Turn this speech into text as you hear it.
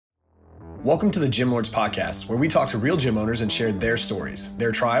Welcome to the Gym Lords Podcast, where we talk to real gym owners and share their stories,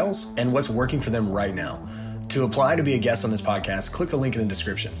 their trials, and what's working for them right now. To apply to be a guest on this podcast, click the link in the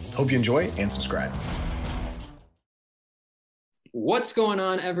description. Hope you enjoy and subscribe. What's going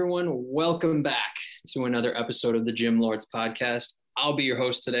on, everyone? Welcome back to another episode of the Gym Lords Podcast. I'll be your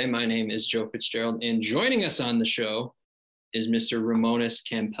host today. My name is Joe Fitzgerald, and joining us on the show is Mr. Ramonis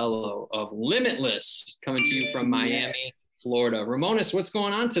Campelo of Limitless, coming to you from Miami, Florida. Ramonis, what's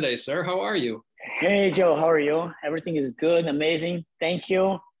going on today, sir? How are you? Hey, Joe. How are you? Everything is good, amazing. Thank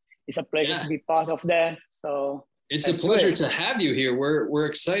you. It's a pleasure to be part of that. So it's a pleasure to have you here. We're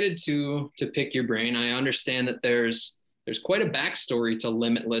excited to pick your brain. I understand that there's quite a backstory to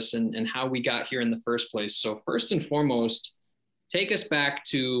Limitless and how we got here in the first place. So first and foremost, take us back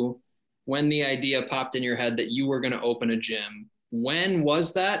to when the idea popped in your head that you were going to open a gym. When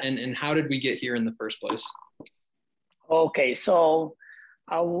was that, and how did we get here in the first place? Okay, so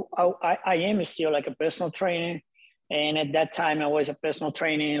I am still like a personal trainer. And at that time, I was a personal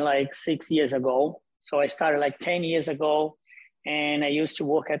trainer like 6 years ago. So I started like 10 years ago. And I used to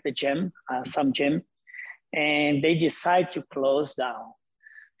work at the gym, some gym. And they decided to close down.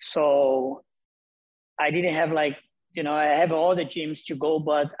 So I didn't have I have all the gyms to go,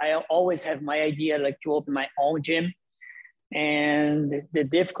 but I always have my idea like to open my own gym. And the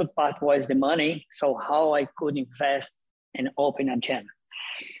difficult part was the money. So how I could invest and open a gym.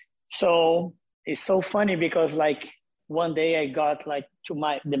 So it's so funny because like one day I got like to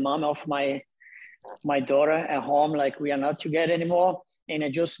the mom of my daughter at home, like we are not together anymore. And I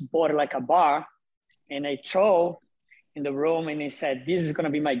just bought like a bar and I throw in the room and he said, "This is going to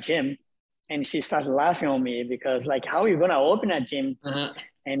be my gym." And she started laughing on me because like, how are you going to open a gym? Uh-huh.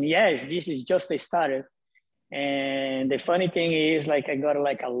 And yes, this is just the starter. And the funny thing is like, I got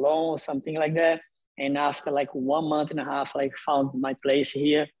like a loan or something like that. And after like 1 month and a half, like found my place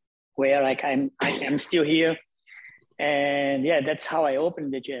here where like I am still here. And yeah, that's how I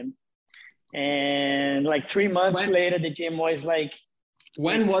opened the gym. And like 3 months later, the gym was like.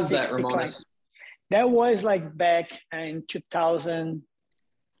 When was that, Ramonis? That was like back in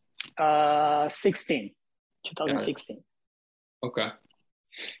 2016. Okay.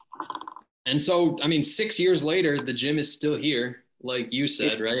 And so, I mean, 6 years later, the gym is still here, like you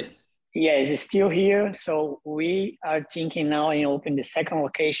said, right? Yes, it's still here. So we are thinking now in open the second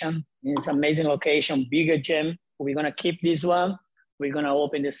location. It's an amazing location, bigger gym. We're going to keep this one. We're going to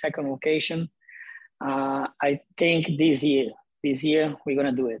open the second location. I think this year we're going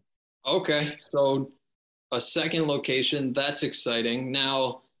to do it. Okay. So a second location, that's exciting.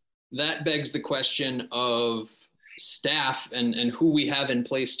 Now that begs the question of staff and who we have in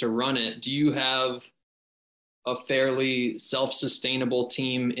place to run it. Do you have a fairly self-sustainable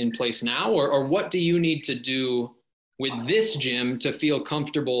team in place now, or what do you need to do with this gym to feel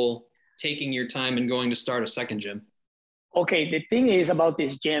comfortable taking your time and going to start a second gym? Okay, the thing is about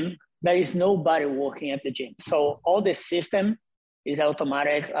this gym, there is nobody working at the gym. So all the system is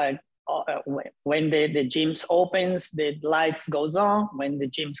automatic. When the gyms opens, the lights goes on. When the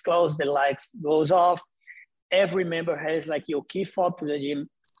gyms close, the lights goes off. Every member has like your key fob to the gym.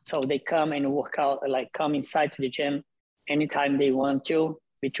 So they come and work out, like come inside to the gym anytime they want to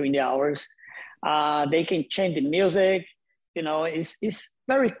between the hours. They can change the music. You know, it's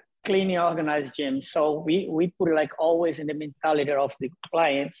very clean, organized gym. So we put it like always in the mentality of the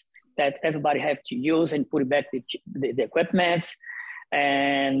clients that everybody have to use and put it back the equipment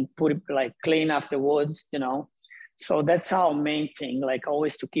and put it like clean afterwards, you know. So that's our main thing, like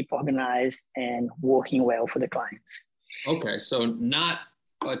always to keep organized and working well for the clients. Okay, so not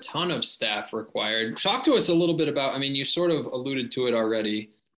a ton of staff required. Talk to us a little bit about, I mean, you sort of alluded to it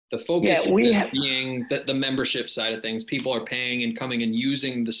already. The focus of this being the membership side of things. People are paying and coming and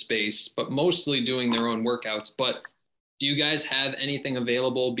using the space, but mostly doing their own workouts. But do you guys have anything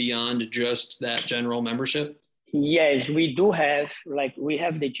available beyond just that general membership? Yes, we do have, like we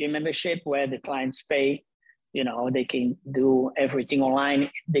have the gym membership where the clients pay, you know, they can do everything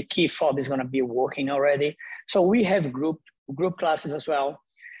online. The key fob is going to be working already. So we have group classes as well.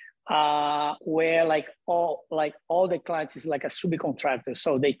 Where like all the clients is like a subcontractor.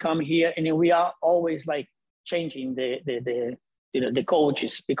 So they come here and we are always like changing the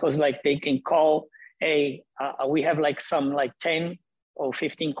coaches because like they can call, hey, we have like some like 10 or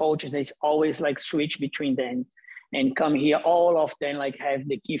 15 coaches. They always like switch between them and come here. All of them like have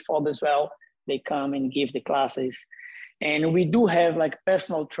the key fob as well. They come and give the classes. And we do have like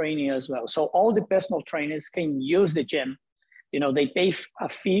personal training as well. So all the personal trainers can use the gym. You know, they pay a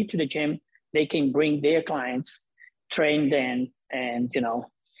fee to the gym. They can bring their clients, train them, and, you know,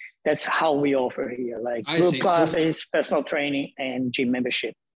 that's how we offer here, like group classes, personal training, and gym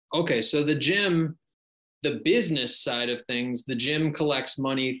membership. Okay, so the gym, the business side of things, the gym collects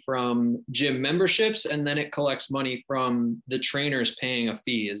money from gym memberships, and then it collects money from the trainers paying a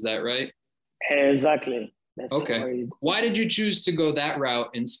fee. Is that right? Exactly. That's Okay. very, Why did you choose to go that route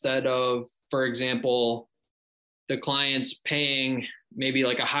instead of, for example, the clients paying maybe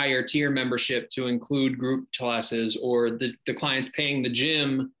like a higher tier membership to include group classes, or the clients paying the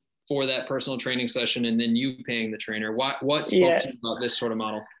gym for that personal training session and then you paying the trainer? What spoke yeah. to you about this sort of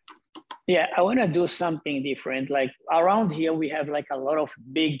model? Yeah, I want to do something different. Like around here, we have like a lot of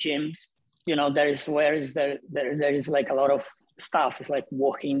big gyms. You know, there is there is like a lot of staff. It's like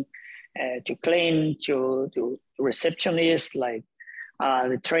working to clean, to receptionist, like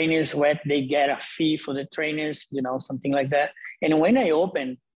the trainers, where they get a fee for the trainers. You know, something like that. And when I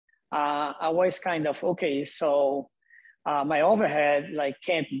opened, I was kind of okay. So my overhead like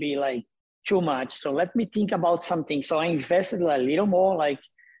can't be like too much. So let me think about something. So I invested a little more, like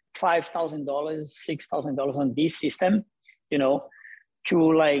 $5,000, $6,000 on this system, you know,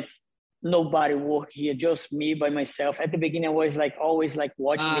 to like nobody work here, just me by myself. At the beginning, I was like always like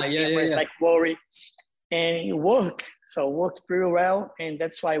watching the cameras, like worry, and it worked. So it worked pretty well, and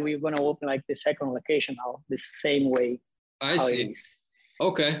that's why we're gonna open like the second location now, the same way. I see.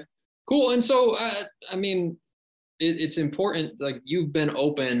 Okay, cool. And so, I mean, it's important. Like you've been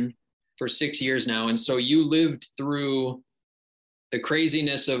open for 6 years now, and so you lived through the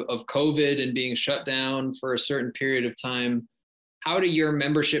craziness of COVID and being shut down for a certain period of time. How do your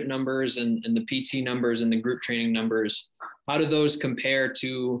membership numbers and the PT numbers and the group training numbers, how do those compare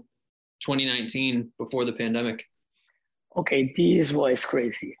to 2019 before the pandemic? Okay, this was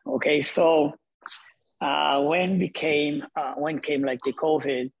crazy. Okay, so when came like the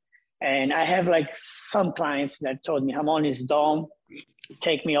COVID, and I have like some clients that told me, Ramonis, don't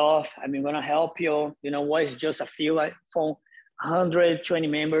take me off. I'm gonna help you. You know what? It's just a few like phone. 120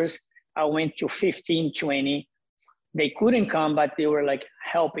 members. I went to 15, 20. They couldn't come, but they were like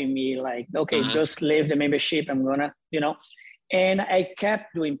helping me, like, okay, just leave the membership. I'm gonna, you know. And I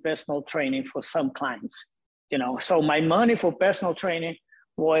kept doing personal training for some clients, you know. So my money for personal training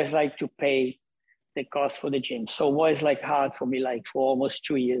was like to pay the cost for the gym. So it was like hard for me, like for almost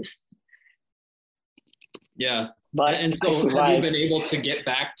 2 years. Yeah. But and so have you been able to get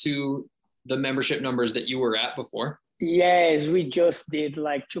back to the membership numbers that you were at before? Yes, we just did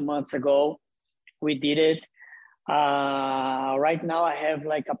like 2 months ago. We did it. Right now I have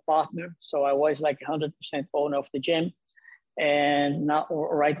like a partner. So I was like 100% owner of the gym. And now,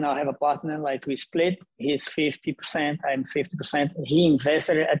 right now I have a partner, like we split. He's 50%, I'm 50%. He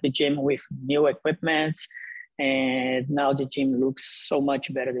invested at the gym with new equipment. And now the gym looks so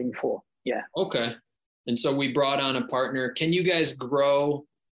much better than before. Yeah. Okay. And so we brought on a partner. Can you guys grow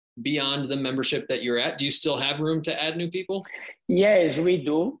beyond the membership that you're at? Do you still have room to add new people? Yes, we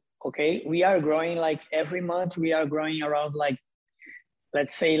do. Okay. We are growing like every month. We are growing around like,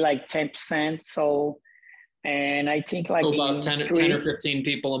 let's say like 10%. So, and I think like about 10 or 15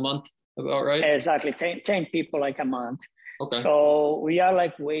 people a month, about right? Exactly. 10 people like a month. Okay. So we are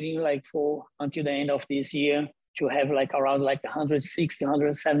like waiting like for until the end of this year to have like around like 160,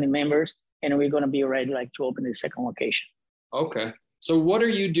 170 members. And we're going to be ready like to open the second location. Okay. So what are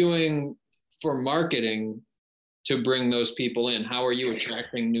you doing for marketing to bring those people in? How are you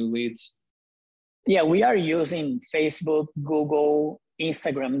attracting new leads? Yeah, we are using Facebook, Google,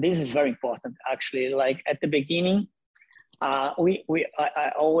 Instagram. This is very important, actually. Like at the beginning, I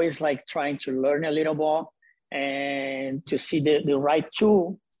always like trying to learn a little more and to see the right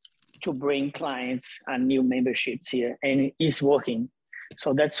tool to bring clients and new memberships here, and it's working.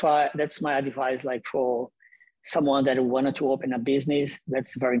 So that's my advice, like for someone that wanted to open a business,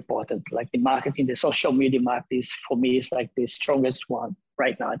 that's very important. Like the marketing, the social media market for me is like the strongest one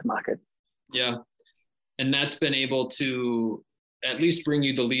right now at the market. Yeah. And that's been able to at least bring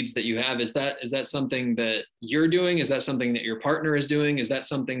you the leads that you have. Is that something that you're doing? Is that something that your partner is doing? Is that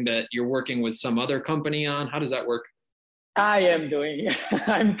something that you're working with some other company on? How does that work? I am doing.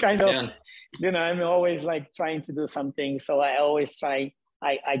 I'm kind of, I'm always like trying to do something. So I always try.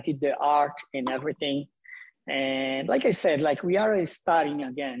 I did the art and everything. And like I said, like we are starting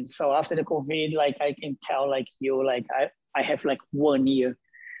again. So after the COVID, like I can tell like you, like I have like 1 year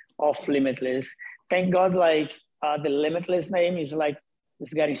of Limitless. Thank God, like the Limitless name is like,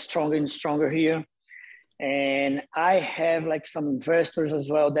 it's getting stronger and stronger here. And I have like some investors as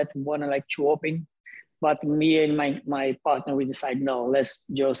well that want to like to open. But me and my partner, we decide, no, let's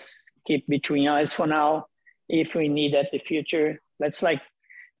just keep between us for now. If we need that in the future, let's like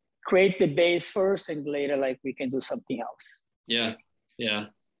create the base first and later like we can do something else. Yeah.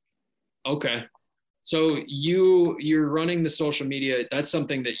 Okay. So you're running the social media. That's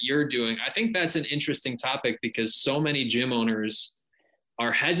something that you're doing. I think that's an interesting topic because so many gym owners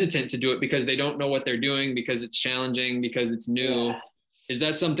are hesitant to do it because they don't know what they're doing, because it's challenging, because it's new. Yeah. Is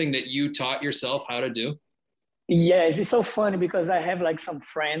that something that you taught yourself how to do? Yes, it's so funny because I have like some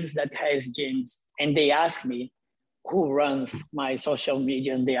friends that has gyms and they ask me who runs my social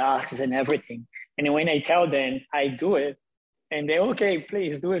media and the arts and everything. And when I tell them I do it, and they, okay,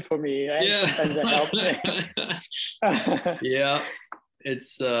 please do it for me. Right? Yeah. Sometimes I help them. Yeah.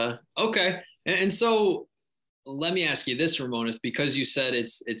 It's okay. And so let me ask you this, Ramonis, because you said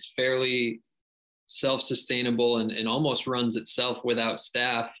it's fairly self-sustainable and almost runs itself without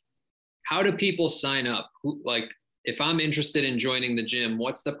staff. How do people sign up? Like, if I'm interested in joining the gym,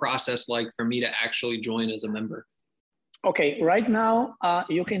 what's the process like for me to actually join as a member? Okay, right now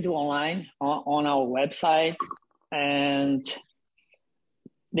you can do online on our website. And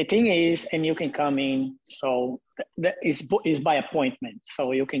the thing is, and you can come in, so that is by appointment.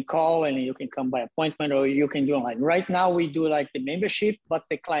 So you can call and you can come by appointment, or you can do online. Right now we do like the membership, but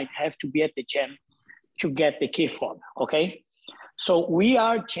the client have to be at the gym to get the key fob, okay? So we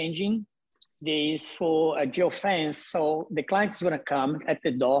are changing this for a geofence. So the client is gonna come at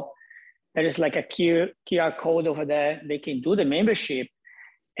the door. There is like a QR code over there. They can do the membership.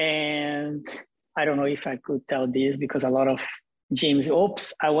 And I don't know if I could tell this because a lot of gyms,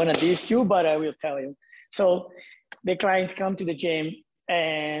 oops, I want to this too, but I will tell you. So the client come to the gym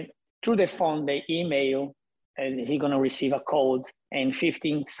and through the phone, they email and he's going to receive a code. And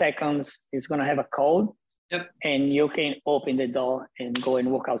 15 seconds, he's going to have a code. Yep. And you can open the door and go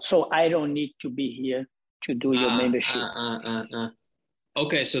and work out. So I don't need to be here to do your membership.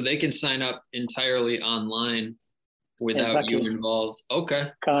 Okay, so they can sign up entirely online without you involved.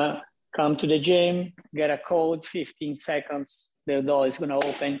 Okay. Come to the gym, get a code, 15 seconds, the door is going to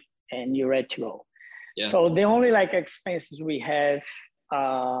open and you're ready to go. Yeah. So the only like expenses we have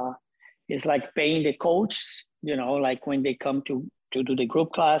is like paying the coach, you know, like when they come to do the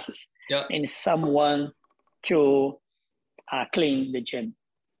group classes, yeah, and someone to clean the gym.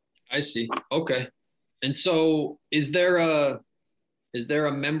 I see. Okay. And so is there a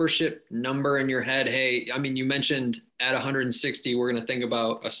membership number in your head? Hey, I mean, you mentioned at 160, we're going to think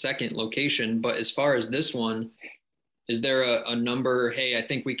about a second location, but as far as this one, is there a number? Hey, I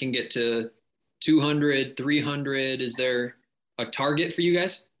think we can get to 200, 300. Is there a target for you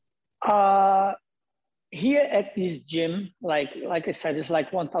guys? Here at this gym, like I said, it's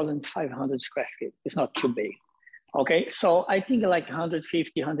like 1,500 square feet. It's not too big. Okay. So I think like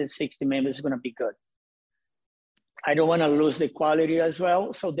 150, 160 members is going to be good. I don't want to lose the quality as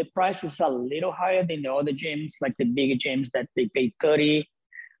well. So the price is a little higher than the other gyms, like the bigger gyms that they pay 30,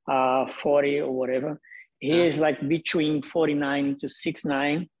 40 or whatever. Here is like between 49 to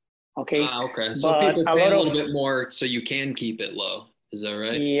 69. Okay. Okay. So but people pay a little bit more so you can keep it low. Is that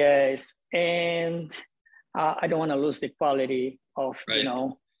right? Yes. And I don't want to lose the quality of, you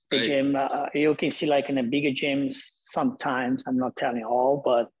know, the gym. You can see like in the bigger gyms, sometimes, I'm not telling all,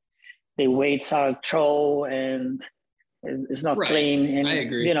 but the weights are throw and it's not clean. And, I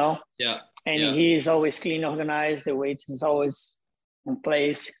agree. You know, yeah. And he is always clean, organized. The weights is always in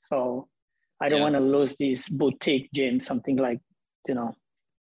place. So I don't want to lose this boutique gym, something like, you know.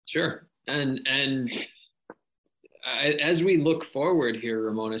 Sure. And as we look forward here,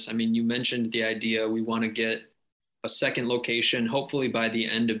 Ramonis, I mean, you mentioned the idea we want to get a second location, hopefully by the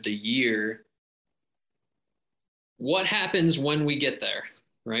end of the year. What happens when we get there,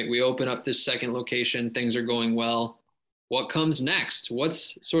 right? We open up this second location, things are going well. What comes next?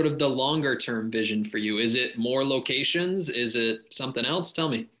 What's sort of the longer term vision for you? Is it more locations? Is it something else? Tell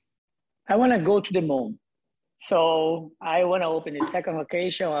me. I want to go to the moon. So I want to open the second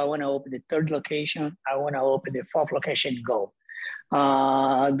location. I want to open the third location. I want to open the fourth location and go.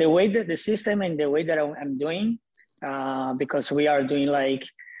 The way that the system and the way that I'm doing, because we are doing like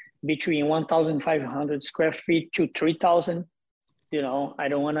between 1,500 square feet to 3,000, you know, I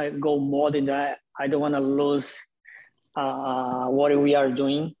don't want to go more than that. I don't want to lose what we are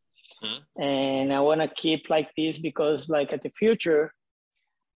doing. And I want to keep like this because like at the future,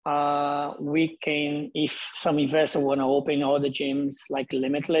 we can, if some investor want to open all the gyms like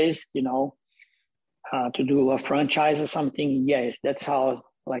limitless, you know, to do a franchise or something. Yes, that's how,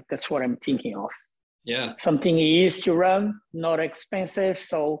 like, that's what I'm thinking of. Yeah. Something easy to run, not expensive.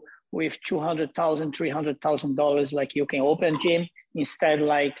 So with $200,000, $300,000, like you can open gym instead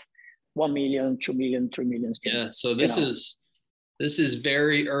like 1 million, 2 million, 3 million. Yeah. So this is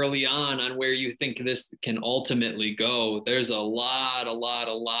very early on where you think this can ultimately go. There's a lot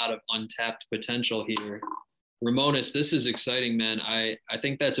of untapped potential here. Ramonis, this is exciting, man. I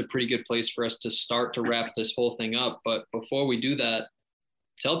think that's a pretty good place for us to start to wrap this whole thing up. But before we do that,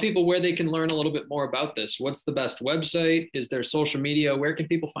 tell people where they can learn a little bit more about this. What's the best website? Is there social media? Where can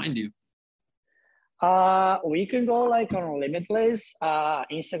people find you? We can go like on Limitless,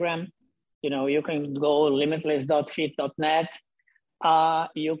 Instagram. You can go limitless.fit.net.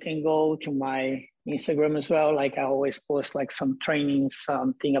 You can go to my Instagram as well. Like I always post like some trainings,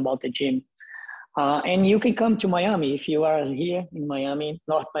 something about the gym. And you can come to Miami if you are here in Miami,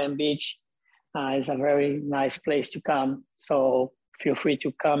 North Miami Beach. It's a very nice place to come. So feel free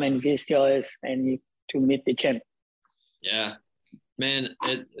to come and visit us and to meet the gym. Yeah, man,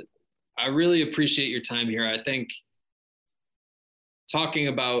 I really appreciate your time here. I think talking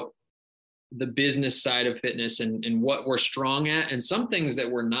about the business side of fitness and what we're strong at and some things that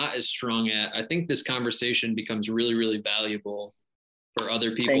we're not as strong at, I think this conversation becomes really, really valuable for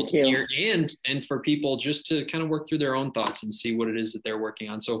other people to hear and for people just to kind of work through their own thoughts and see what it is that they're working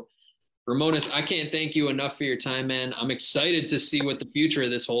on. So Ramonis, I can't thank you enough for your time, man. I'm excited to see what the future of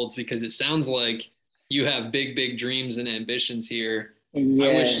this holds because it sounds like you have big, big dreams and ambitions here. Yes.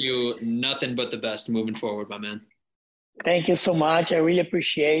 I wish you nothing but the best moving forward, my man. Thank you so much. I really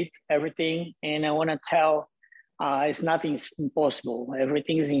appreciate everything. And I want to tell, it's nothing impossible.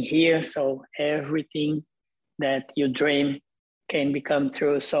 Everything is in here. So everything that you dream can become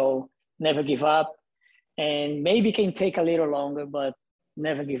true. So never give up. And maybe it can take a little longer, but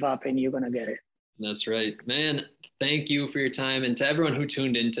never give up and you're going to get it. That's right, man. Thank you for your time. And to everyone who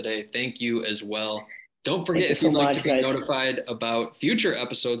tuned in today, thank you as well. Don't forget, if you'd like to be notified about future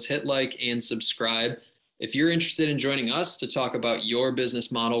episodes, hit like and subscribe. If you're interested in joining us to talk about your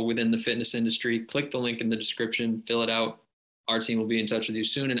business model within the fitness industry, click the link in the description, fill it out. Our team will be in touch with you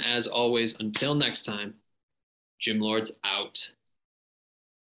soon. And as always, until next time, Gym Lords out.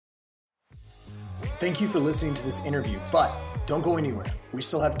 Thank you for listening to this interview, but don't go anywhere. We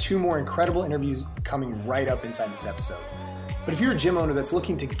still have 2 more incredible interviews coming right up inside this episode. But if you're a gym owner that's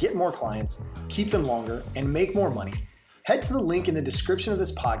looking to get more clients, keep them longer, and make more money, head to the link in the description of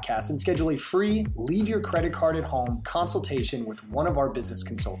this podcast and schedule a free leave your credit card at home consultation with one of our business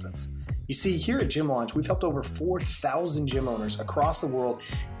consultants. You see, here at Gym Launch, we've helped over 4,000 gym owners across the world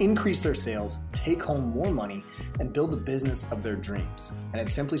increase their sales, take home more money, and build the business of their dreams. And it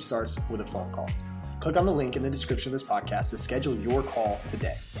simply starts with a phone call. Click on the link in the description of this podcast to schedule your call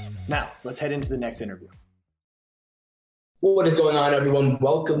today. Now, let's head into the next interview. What is going on, everyone?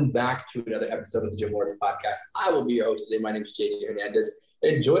 Welcome back to another episode of the Gym Lords podcast. I will be your host today. My name is JJ Hernandez.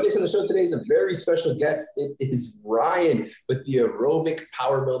 And joining us on the show today is a very special guest. It is Ryan with the Aerobic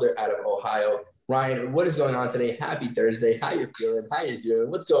Power Builder out of Ohio. Ryan, what is going on today? Happy Thursday. How you feeling? How you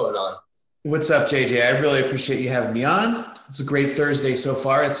doing? What's going on? What's up, JJ? I really appreciate you having me on. It's a great Thursday so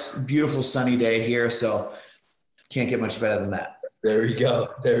far. It's a beautiful sunny day here, so can't get much better than that. There we go.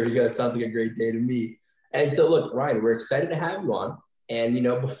 It sounds like a great day to me. And so, look, Ryan, we're excited to have you on. And,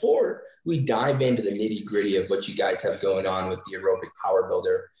 before we dive into the nitty gritty of what you guys have going on with the Aerobic Power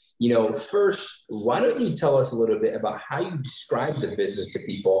Builder, first, why don't you tell us a little bit about how you describe the business to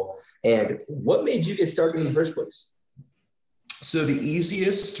people and what made you get started in the first place? So the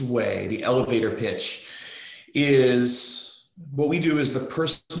easiest way, the elevator pitch, is what we do is the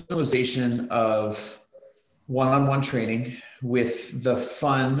personalization of one-on-one training with the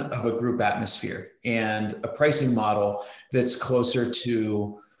fun of a group atmosphere and a pricing model that's closer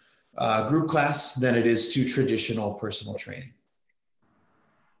to group class than it is to traditional personal training.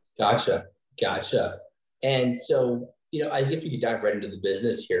 Gotcha. And so, I guess we could dive right into the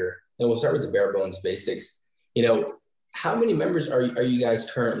business here, and we'll start with the bare bones basics. How many members are you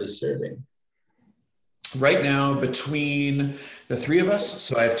guys currently serving? Right now, between the 3 of us,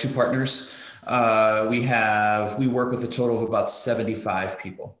 so I have 2 partners, we work with a total of about 75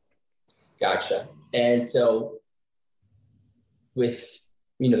 people. Gotcha. And so with,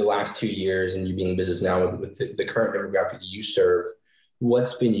 the last 2 years and you being in business now with the current demographic you serve,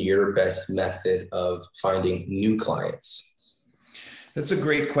 what's been your best method of finding new clients? That's a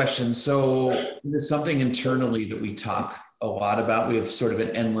great question. So it's something internally that we talk a lot about. We have sort of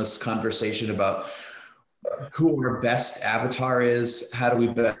an endless conversation about who our best avatar is, how do we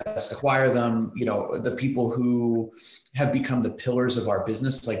best acquire them, the people who have become the pillars of our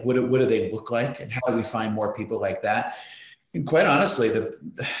business, like what do they look like and how do we find more people like that? And quite honestly,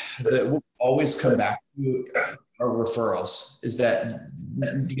 we'll always come back to our referrals. Is that,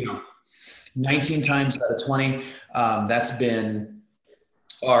 19 times out of 20, that's been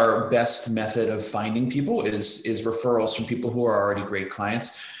our best method of finding people is referrals from people who are already great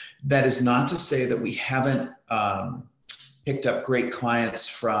clients. That is not to say that we haven't picked up great clients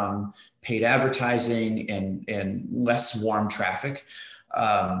from paid advertising and less warm traffic.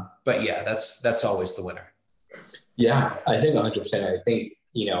 But yeah, that's always the winner. Yeah, I think 100%. I think,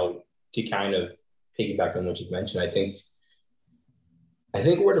 to kind of piggyback on what you mentioned, I think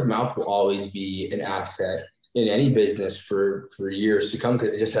word of mouth will always be an asset in any business for years to come, because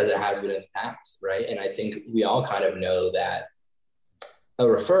it just as it has been in the past, right? And I think we all kind of know that a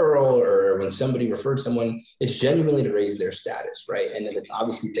referral, or when somebody referred someone, it's genuinely to raise their status, right? And then it's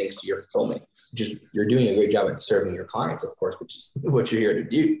obviously thanks to your fulfillment. Just you're doing a great job at serving your clients, of course, which is what you're here to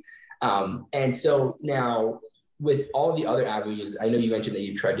do. And so now, with all the other avenues, I know you mentioned that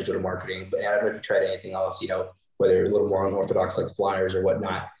you've tried digital marketing, but I don't know if you've tried anything else, whether a little more unorthodox like flyers or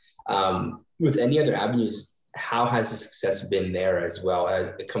whatnot. With any other avenues, how has the success been there as well as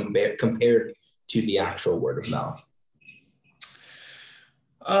compared to the actual word of mouth?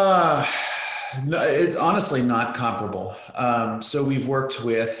 No, honestly, not comparable. So we've worked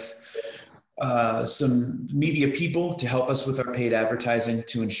with some media people to help us with our paid advertising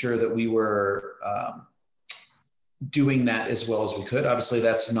to ensure that we were doing that as well as we could. Obviously,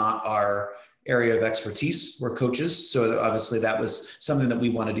 that's not our area of expertise. We're coaches. So obviously that was something that we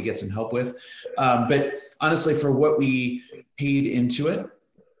wanted to get some help with. But honestly, for what we paid into it,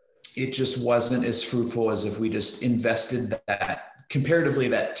 it just wasn't as fruitful as if we just invested that comparatively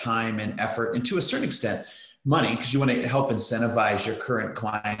that time and effort, and to a certain extent money, because you want to help incentivize your current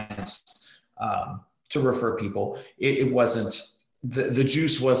clients to refer people. It wasn't, the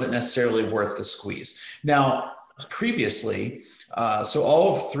juice wasn't necessarily worth the squeeze. Now, previously, so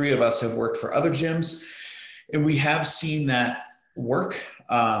all three of us have worked for other gyms, and we have seen that work.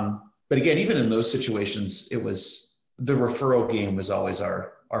 But again, even in those situations, it was the referral game was always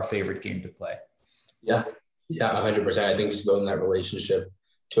our favorite game to play. Yeah. Yeah, 100%. I think just building that relationship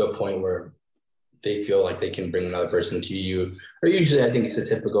to a point where they feel like they can bring another person to you, or usually I think it's a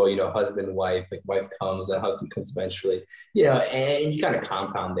typical, husband, wife, like wife comes and husband comes eventually, and you kind of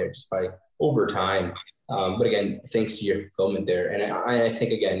compound there just by over time. But again, thanks to your fulfillment there. And I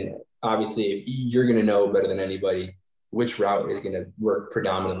think, again, obviously, if you're going to know better than anybody which route is going to work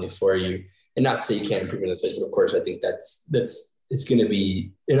predominantly for you, and not to say you can't improve in the place, but of course, I think that's it's going to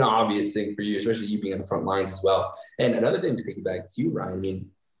be an obvious thing for you, especially you being on the front lines as well. And another thing to piggyback to you, Ryan, I mean,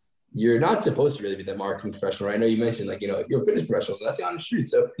 you're not supposed to really be the marketing professional, right? I know you mentioned you're a fitness professional, so that's the honest truth.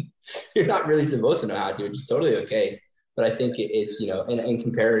 So you're not really supposed to know how to, which is totally okay. But I think it's, in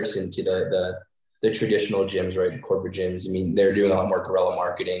comparison to the traditional gyms, right? The corporate gyms, I mean, they're doing a lot more guerrilla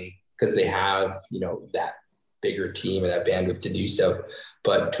marketing because they have, that bigger team and that bandwidth to do so,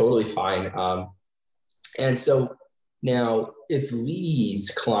 but totally fine. And so now, if leads,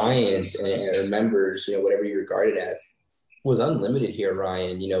 clients, and members, whatever you regard it as, was unlimited here,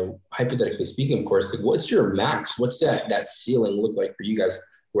 Ryan, hypothetically speaking, of course, like what's your max? What's that ceiling look like for you guys?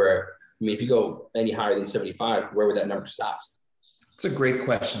 Where, I mean, if you go any higher than 75, where would that number stop? It's a great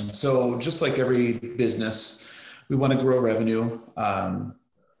question. So just like every business, we want to grow revenue,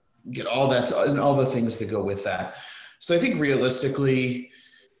 get all that and all the things that go with that. So I think realistically,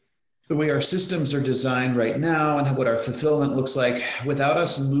 the way our systems are designed right now and what our fulfillment looks like, without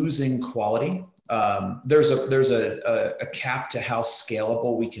us losing quality, there's a cap to how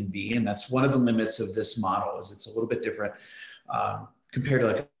scalable we can be. And that's one of the limits of this model, is it's a little bit different compared to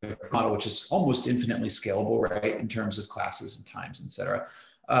like a model, which is almost infinitely scalable, right? In terms of classes and times, et cetera.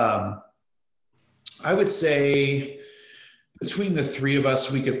 I would say between the three of us,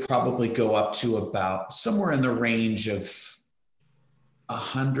 we could probably go up to about somewhere in the range of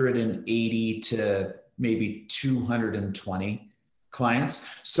 180 to maybe 220 clients.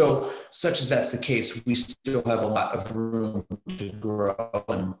 So such as that's the case, we still have a lot of room to grow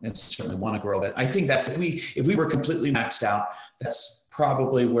and certainly want to grow. But I think that's, if we were completely maxed out, that's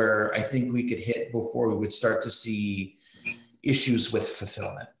probably where I think we could hit before we would start to see issues with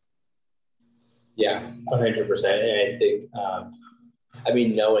fulfillment. Yeah, 100%. And I think,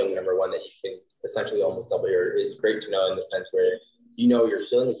 knowing, number one, that you can essentially almost double is great to know, in the sense where your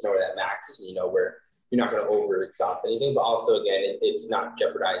ceiling is, where that max is, and where you're not going to over exhaust anything, but also, again, it's not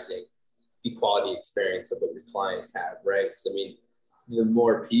jeopardizing the quality experience of what your clients have, right? Because the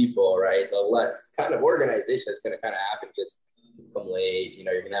more people, right, the less kind of organization is going to kind of happen, because you come late,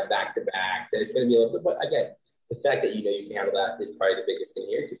 you're going to have back-to-backs, and it's going to be a little bit, but again, the fact that you can handle that is probably the biggest thing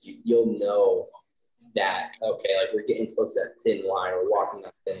here, because you'll know that, okay, like we're getting close to that thin line, we're walking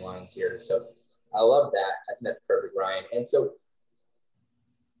on thin lines here. So I love that. I think that's perfect, Ryan. And so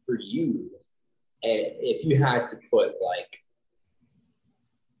for you, and if you had to put like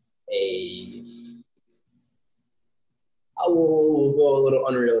we'll go a little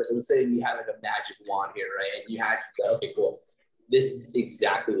unrealistic. Let's say you had like a magic wand here, right? And you had to go, okay, cool. this is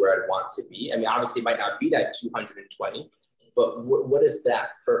exactly where I'd want to be. I mean, obviously it might not be that 220, but what does that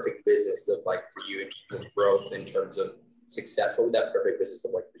perfect business look like for you in terms of growth, in terms of success? What would that perfect business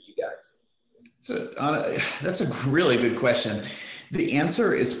look like for you guys? So that's a really good question. The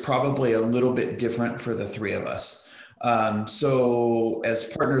answer is probably a little bit different for the three of us. So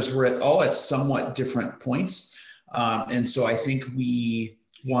as partners, we're all at somewhat different points. And so I think we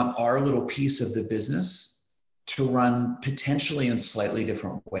want our little piece of the business to run potentially in slightly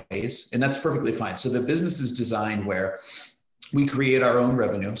different ways. And that's perfectly fine. So the business is designed where we create our own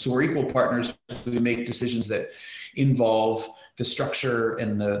revenue. So we're equal partners. We make decisions that involve the structure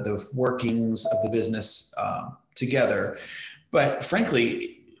and the workings of the business together. But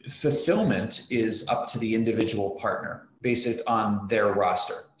frankly, fulfillment is up to the individual partner based on their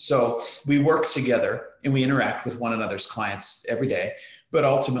roster. So we work together and we interact with one another's clients every day. But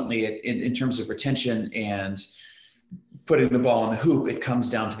ultimately, in terms of retention and putting the ball in the hoop, it comes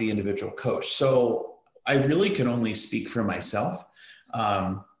down to the individual coach. So I really can only speak for myself,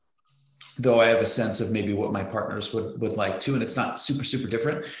 though I have a sense of maybe what my partners would like to, and it's not super, super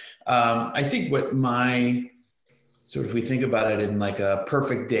different. I think what if we think about it in like a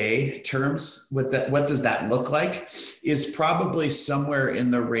perfect day terms, what does that look like is probably somewhere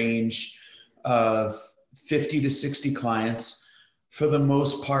in the range of 50 to 60 clients, for the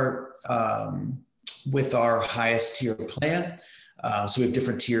most part, with our highest tier plan. So we have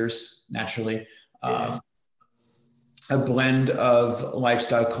different tiers, naturally. A blend of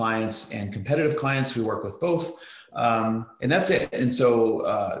lifestyle clients and competitive clients. We work with both. And that's it. And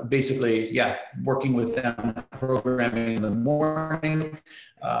so basically, working with them, programming in the morning,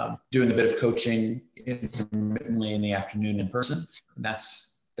 doing a bit of coaching intermittently in the afternoon in person. And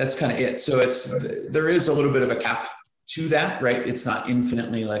that's kind of it. So there is a little bit of a cap to that, right? It's not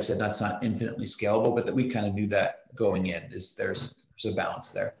infinitely, like I said, that's not infinitely scalable, but that we kind of knew that going in is there's a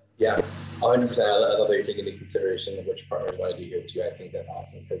balance there. Yeah, 100%. I love that you're taking into consideration of which partners want to do here too. I think that's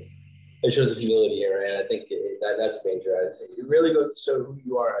awesome because it shows the humility here, right? I think that's major. It really goes to show who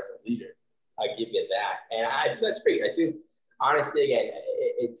you are as a leader. I give you that. And I think that's great. I think, honestly, again,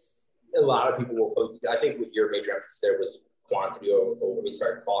 it's a lot of people will focus. I think what your major emphasis there was quality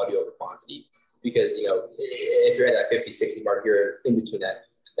over quantity. Because, if you're at that 50, 60 mark, you're in between that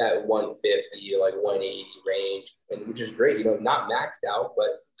 150, like 180 range, and which is great, not maxed out,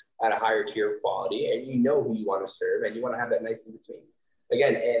 but at a higher tier of quality, and who you want to serve, and you want to have that nice in between.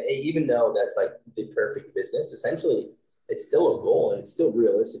 Again, and even though that's like the perfect business, essentially, it's still a goal and it's still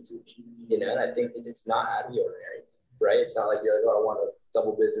realistic to achieve, and I think it's not out of the ordinary, right? It's not like you're like, oh, I want a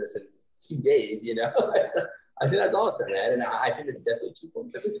double business in 2 days, I think that's awesome, man. And I think it's definitely achievable,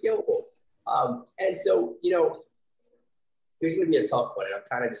 definitely scalable. And so, here's going to be a tough one. And I'm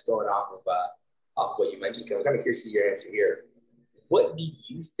kind of just going off of what you mentioned. I'm kind of curious to see your answer here. What do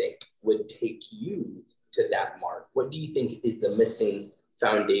you think would take you to that mark? What do you think is the missing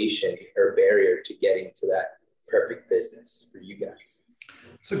foundation or barrier to getting to that perfect business for you guys?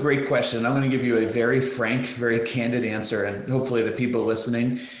 It's a great question. I'm going to give you a very frank, very candid answer. And hopefully the people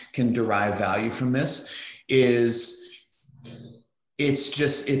listening can derive value from this.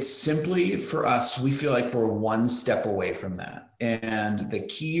 It's simply for us, we feel like we're one step away from that. And the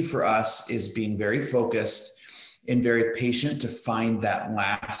key for us is being very focused and very patient to find that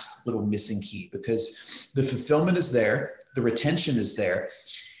last little missing key, because the fulfillment is there, the retention is there.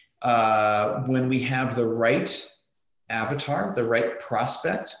 When we have the right avatar, the right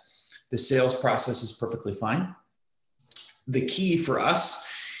prospect, the sales process is perfectly fine. The key for us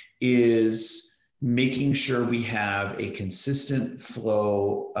is making sure we have a consistent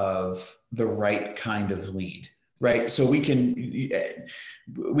flow of the right kind of lead, right? So we can,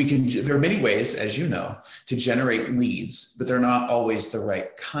 there are many ways, as you know, to generate leads, but they're not always the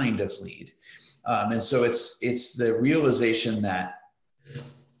right kind of lead. And so it's the realization that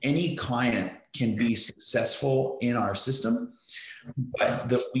any client can be successful in our system, but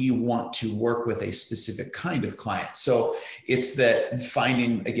that we want to work with a specific kind of client. So it's that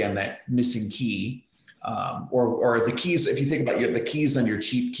finding, again, that missing key, or the keys. If you think about the keys on your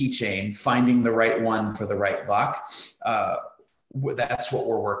cheap keychain, finding the right one for the right lock, that's what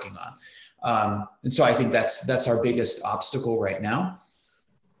we're working on. And so I think that's our biggest obstacle right now.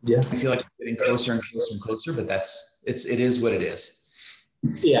 Yeah, I feel like it's getting closer and closer and closer, but it is what it is.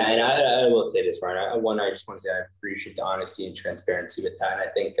 Yeah, and I will say this, Ryan. I just want to say I appreciate the honesty and transparency with that. And I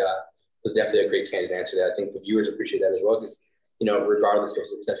think it was definitely a great candid answer that I think the viewers appreciate that as well, because, regardless of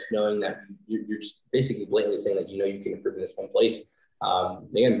success, knowing that you're just basically blatantly saying that, you can improve in this one place.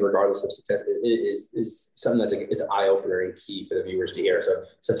 Again, regardless of success, it is something that's it's an eye-opener and key for the viewers to hear.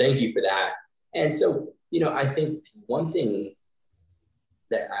 So thank you for that. And so, I think one thing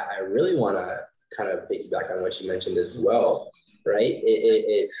that I really want to kind of piggyback on what you mentioned as well, right?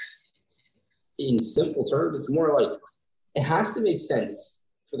 It's in simple terms, it's more like it has to make sense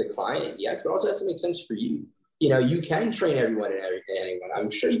for the client, yes, but also has to make sense for you. You know, you can train everyone and anyone. I'm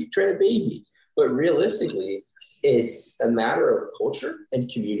sure you can train a baby, but realistically, it's a matter of culture and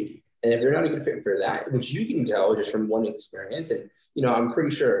community. And if they're not a good fit for that, which you can tell just from one experience, and, you know, I'm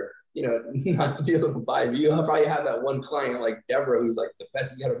pretty sure, you know, not to be able to buy, but you'll probably have that one client like Deborah, who's like the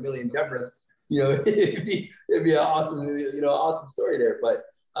best. You got a million Deborahs, you know, it'd be an awesome, you know, awesome story there. But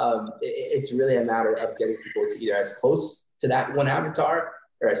it's really a matter of getting people to either as close to that one avatar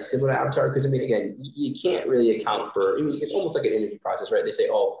or a similar avatar. Because I mean, again, you can't really account for, I mean, it's almost like an interview process, right? They say,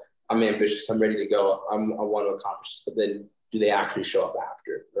 oh, I'm ambitious, I'm ready to go, I want to accomplish this, but then do they actually show up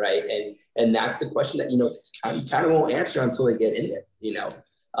after, right? And that's the question that, you know, you kind of won't answer until they get in there, you know?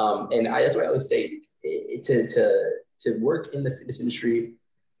 And that's why I always say to work in the fitness industry,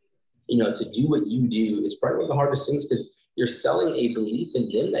 you know, to do what you do is probably one of the hardest things, because you're selling a belief in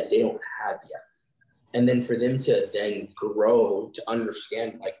them that they don't have yet. And then for them to then grow to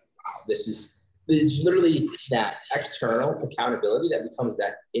understand, like, wow, it's literally that external accountability that becomes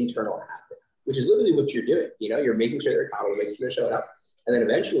that internal habit, which is literally what you're doing. You know, you're making sure they're accountable, making sure they're showing up. And then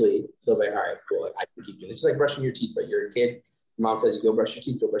eventually they'll be, all right, cool, I can keep doing this. It's like brushing your teeth, but you're a kid. Your mom says, go brush your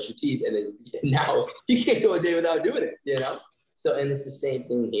teeth. And then now you can't go a day without doing it, you know? So, and it's the same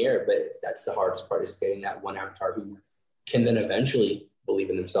thing here, but that's the hardest part, is getting that one avatar who can then eventually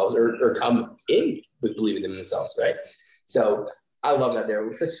believe in themselves or come in with believing in themselves, right? So I love that there. It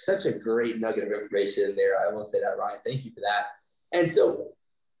was such a great nugget of information there. I want to say that, Ryan. Thank you for that. And so,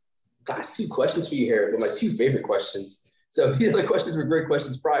 guys, 2 questions for you here, but my 2 favorite questions. So these other questions were great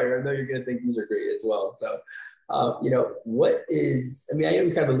questions prior. I know you're going to think these are great as well. So, you know, what is, I mean, I know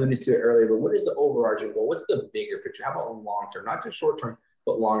we kind of alluded to it earlier, but what is the overarching goal? What's the bigger picture? How about long-term? Not just short-term,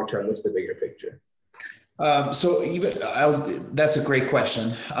 but long-term. What's the bigger picture? That's a great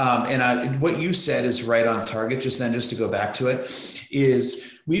question. What you said is right on target. Just to go back to it,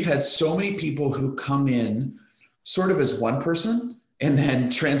 is we've had so many people who come in sort of as one person and then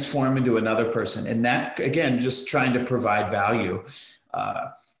transform into another person. And that, again, just trying to provide value.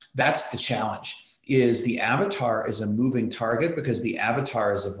 That's the challenge, is the avatar is a moving target because the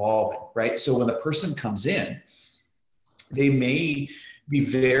avatar is evolving, right? So when the person comes in, they may be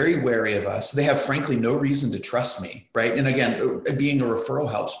very wary of us. They have, frankly, no reason to trust me, right? And again, being a referral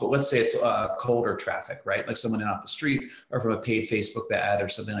helps, but let's say it's colder traffic, right? Like someone in off the street or from a paid Facebook ad or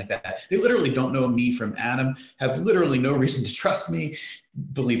something like that. They literally don't know me from Adam, have literally no reason to trust me,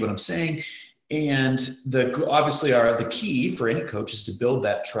 believe what I'm saying. And obviously the key for any coach is to build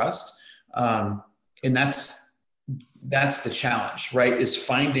that trust. And that's the challenge, right? Is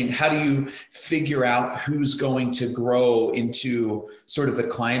finding, how do you figure out who's going to grow into sort of the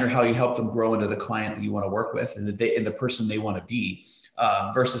client, or how you help them grow into the client that you want to work with and the person they want to be,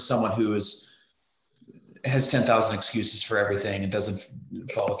 versus someone who has 10,000 excuses for everything and doesn't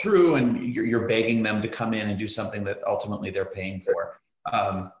follow through, and you're begging them to come in and do something that ultimately they're paying for.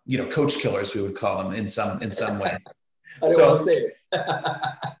 You know, coach killers, we would call them in some ways. I don't want to say it.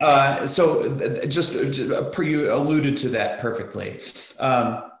 You alluded to that perfectly.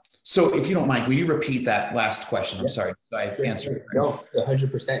 So if you don't mind, will you repeat that last question? I'm sorry, I answered. No,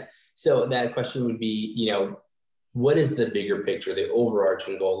 100%. So that question would be, you know, what is the bigger picture, the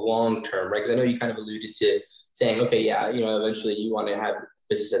overarching goal, long-term, right? Because I know you kind of alluded to saying, okay, yeah, you know, eventually you want to have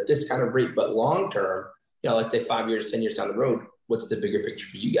business at this kind of rate, but long-term, you know, let's say 5 years, 10 years down the road, what's the bigger picture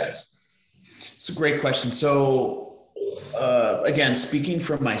for you guys? It's a great question. So, again, speaking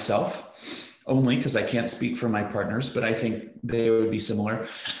for myself only, because I can't speak for my partners, but I think they would be similar.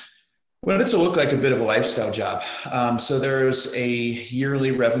 Well, it's to look like a bit of a lifestyle job. So there's a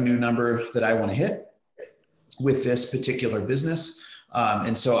yearly revenue number that I want to hit with this particular business.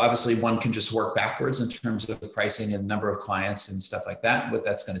 And so obviously one can just work backwards in terms of pricing and number of clients and stuff like that, what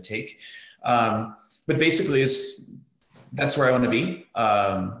that's going to take. But basically that's where I want to be.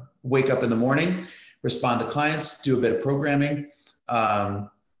 Wake up in the morning, respond to clients, do a bit of programming,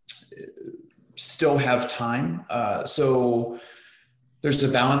 still have time. So there's a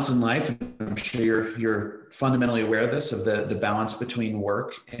balance in life. And I'm sure you're fundamentally aware of this, of the balance between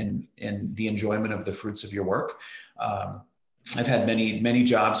work and the enjoyment of the fruits of your work. I've had many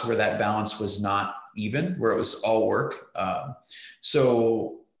jobs where that balance was not even, where it was all work.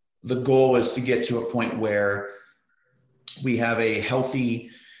 So the goal is to get to a point where we have a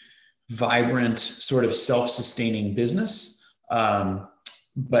healthy, vibrant, sort of self-sustaining business,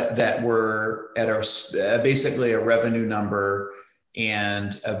 but that we're at our basically a revenue number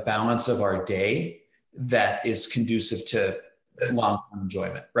and a balance of our day that is conducive to long-term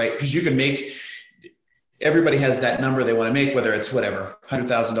enjoyment, right? Because you can make, everybody has that number they want to make, whether it's whatever, $100,000,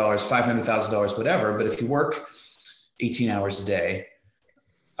 $500,000, whatever. But if you work 18 hours a day,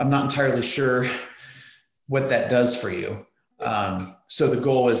 I'm not entirely sure what that does for you. So the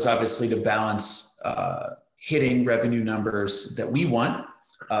goal is obviously to balance hitting revenue numbers that we want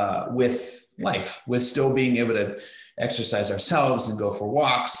with life, with still being able to exercise ourselves and go for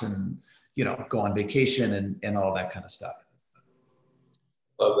walks and, you know, go on vacation and all that kind of stuff.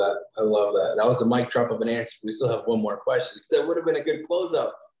 Love that. I love that. That was a mic drop of an answer. We still have one more question because that would have been a good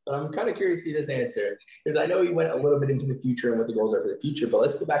close-up. But I'm kind of curious to see this answer because I know you went a little bit into the future and what the goals are for the future, but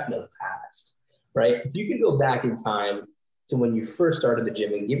let's go back into the past, right? If you could go back in time to when you first started the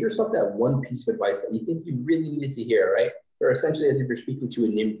gym and give yourself that one piece of advice that you think you really needed to hear, right? Or essentially as if you're speaking to a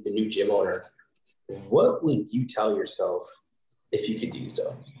new gym owner, what would you tell yourself if you could do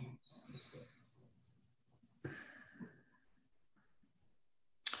so?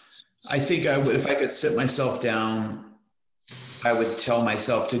 I think I would, if I could sit myself down, I would tell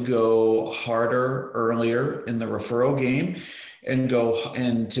myself to go harder earlier in the referral game and go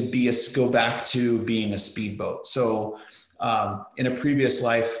back to being a speedboat. So in a previous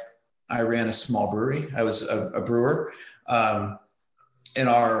life, I ran a small brewery. I was a brewer. And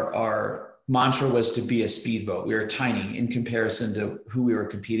our mantra was to be a speedboat. We were tiny in comparison to who we were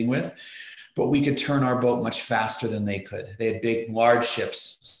competing with, but we could turn our boat much faster than they could. They had big, large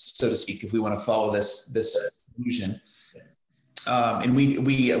ships, so to speak, if we want to follow this illusion. And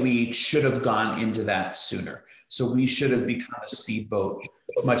we should have gone into that sooner. So we should have become a speedboat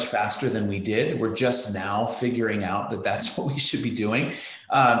much faster than we did. We're just now figuring out that that's what we should be doing.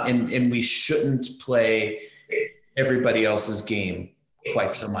 And we shouldn't play everybody else's game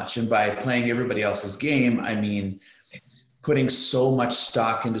quite so much. And by playing everybody else's game, I mean putting so much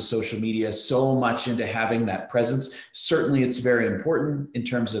stock into social media, so much into having that presence. Certainly it's very important in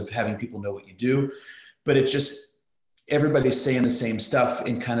terms of having people know what you do, but it just, everybody's saying the same stuff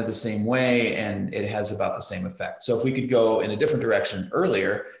in kind of the same way, and it has about the same effect. So if we could go in a different direction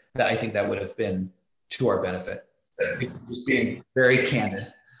earlier, that I think that would have been to our benefit. Just being very candid.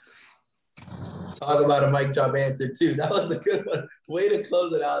 Talk about a mic drop answer too. That was a good one. Way to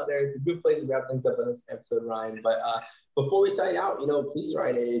close it out there. It's a good place to wrap things up on this episode, Ryan. But before we sign out, please,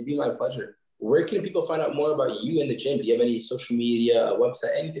 Ryan, it'd be my pleasure. Where can people find out more about you and the gym? Do you have any social media, a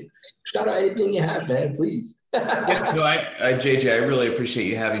website, anything? Shout out anything you have, man, please. Yeah, no, JJ, I really appreciate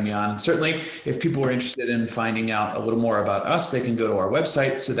you having me on. Certainly, if people are interested in finding out a little more about us, they can go to our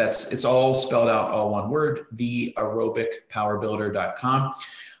website. So it's all spelled out, all one word, theaerobicpowerbuilder.com.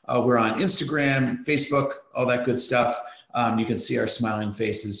 We're on Instagram, Facebook, all that good stuff. You can see our smiling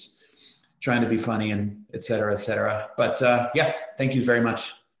faces, trying to be funny and et cetera, et cetera. But yeah, thank you very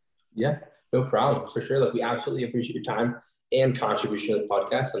much. Yeah. No problem, for sure. Look, we absolutely appreciate your time and contribution to the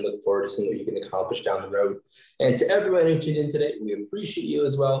podcast and look forward to seeing what you can accomplish down the road. And to everyone who tuned in today, we appreciate you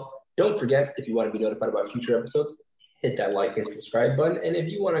as well. Don't forget, if you want to be notified about future episodes, hit that like and subscribe button. And if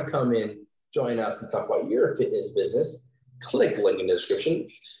you want to come in, join us and talk about your fitness business, click the link in the description,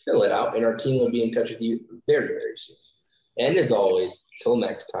 fill it out, and our team will be in touch with you very, very soon. And as always, till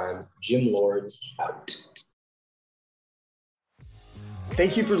next time, Gym Lords out.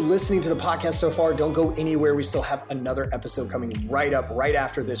 Thank you for listening to the podcast so far. Don't go anywhere. We still have another episode coming right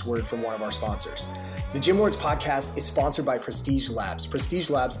after this word from one of our sponsors. The Gym Lords podcast is sponsored by Prestige Labs. Prestige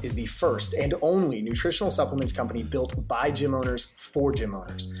Labs is the first and only nutritional supplements company built by gym owners for gym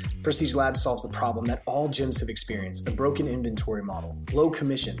owners. Prestige Labs solves the problem that all gyms have experienced: the broken inventory model, low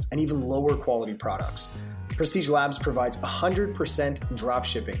commissions, and even lower quality products. Prestige Labs provides 100% drop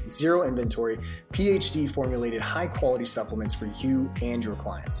shipping, zero inventory, PhD formulated high quality supplements for you and your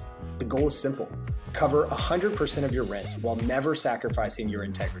clients. The goal is simple: cover 100% of your rent while never sacrificing your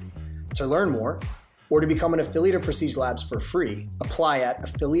integrity. To learn more or to become an affiliate of Prestige Labs for free, apply at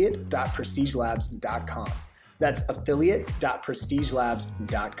affiliate.prestigelabs.com. That's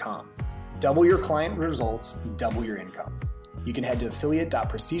affiliate.prestigelabs.com. Double your client results, double your income. You can head to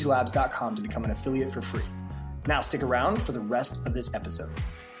affiliate.prestigelabs.com to become an affiliate for free. Now stick around for the rest of this episode.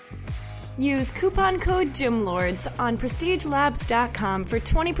 Use coupon code GYMLORDS on prestigelabs.com for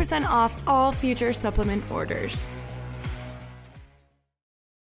 20% off all future supplement orders.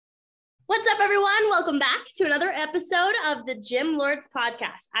 What's up, everyone? Welcome back to another episode of the Gym Lords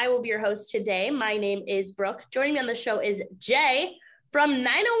podcast. I will be your host today. My name is Brooke. Joining me on the show is Jay from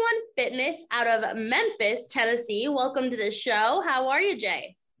 901 Fitness out of Memphis, Tennessee. Welcome to the show. How are you,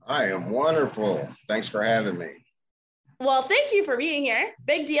 Jay? I am wonderful. Thanks for having me. Well, thank you for being here.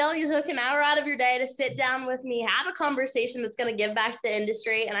 Big deal. You took an hour out of your day to sit down with me, have a conversation that's going to give back to the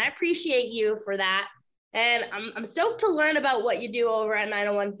industry, and I appreciate you for that. And I'm stoked to learn about what you do over at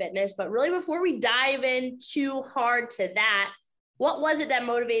 901 Fitness. But really, before we dive in too hard to that, what was it that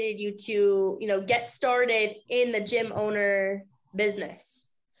motivated you to, get started in the gym owner business?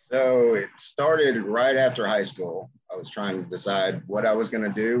 So it started right after high school. I was trying to decide what I was going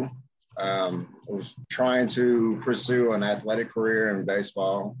to do. I was trying to pursue an athletic career in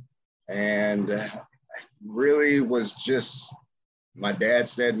baseball, and really was just, my dad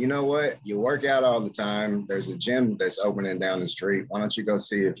said, you know what, you work out all the time. There's a gym that's opening down the street. Why don't you go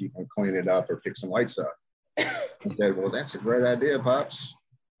see if you can clean it up or pick some weights up? I said, well, that's a great idea, Pops.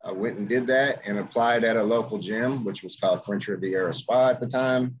 I went and did that and applied at a local gym, which was called French Riviera Spa at the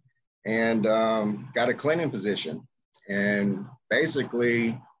time, and got a cleaning position. And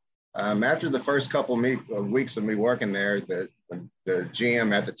basically, after the first couple weeks of me working there, the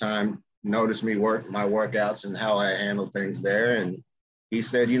GM at the time noticed me my workouts and how I handled things there. And he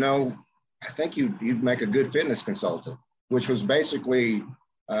said, I think you'd make a good fitness consultant, which was basically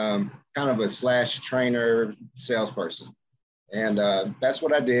kind of a / trainer salesperson. And that's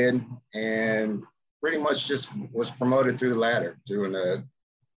what I did. And pretty much just was promoted through the ladder, to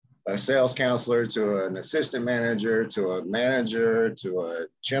a sales counselor, to an assistant manager, to a manager, to a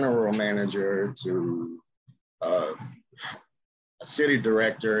general manager, to a city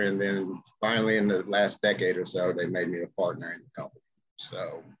director. And then finally, in the last decade or so, they made me a partner in the company.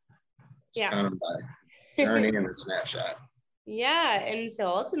 So it's kind of my journey in a snapshot. Yeah. And so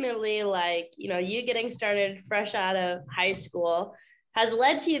ultimately, you getting started fresh out of high school has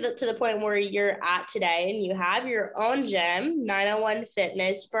led to you to the point where you're at today, and you have your own gym, 901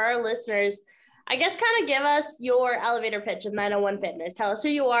 Fitness. For our listeners, I guess kind of give us your elevator pitch of 901 Fitness. Tell us who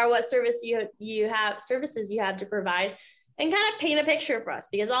you are, what services you have to provide, and kind of paint a picture for us,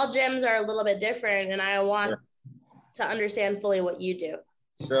 because all gyms are a little bit different, and I want to understand fully what you do.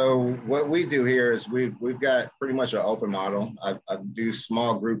 So what we do here is we've got pretty much an open model. I do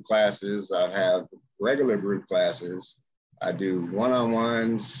small group classes. I have regular group classes. I do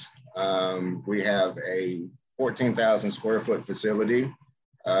one-on-ones. We have a 14,000 square foot facility.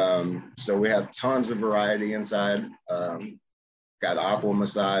 So we have tons of variety inside. Got aqua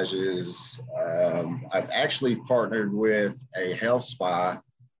massages. I've actually partnered with a health spa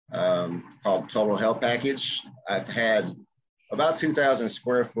called Total Health Package. I've had about 2,000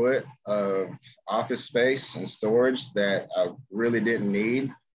 square foot of office space and storage that I really didn't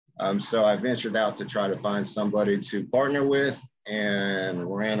need. So I ventured out to try to find somebody to partner with, and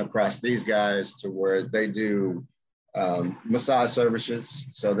ran across these guys to where they do massage services.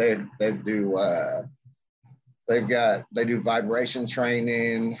 So they do vibration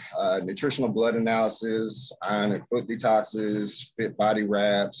training, nutritional blood analysis, iron and foot detoxes, fit body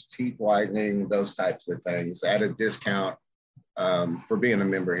wraps, teeth whitening, those types of things at a discount for being a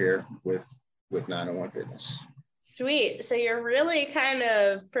member here with 901 Fitness. Sweet. So you're really kind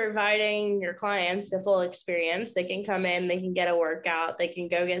of providing your clients the full experience. They can come in, they can get a workout, they can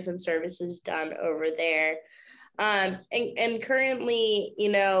go get some services done over there. And currently,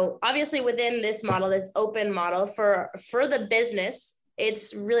 obviously within this model, this open model for the business,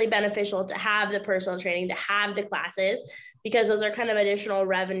 it's really beneficial to have the personal training, to have the classes, because those are kind of additional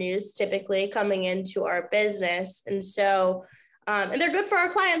revenues typically coming into our business. And so and they're good for our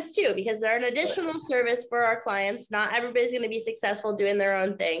clients too, because they're an additional service for our clients. Not everybody's going to be successful doing their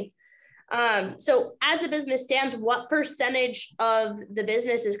own thing. So as the business stands, what percentage of the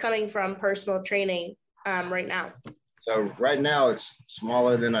business is coming from personal training right now? So right now it's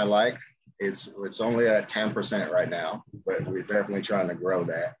smaller than I like. It's only at 10% right now, but we're definitely trying to grow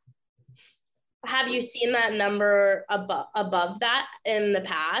that. Have you seen that number above that in the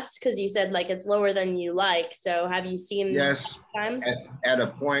past? Because you said it's lower than you like. So have you seen? Yes. Times? At a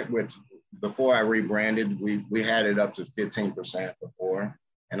point before I rebranded, we had it up to 15% before,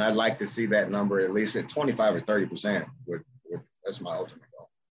 and I'd like to see that number at least at 25 or 30%. That's my ultimate goal.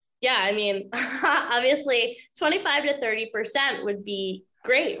 Yeah, I mean, obviously 25 to 30% would be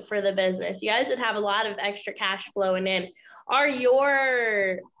great for the business. You guys would have a lot of extra cash flowing in. Are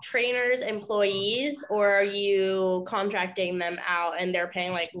your trainers employees, or are you contracting them out and they're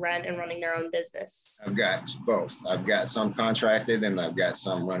paying rent and running their own business? I've got both. I've got some contracted and I've got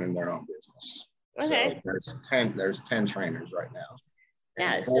some running their own business. Okay. So there's 10 trainers right now.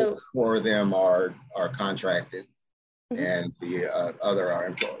 Yeah. So four of them are contracted, and the other are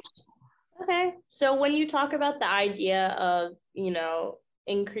employees. Okay. So when you talk about the idea of,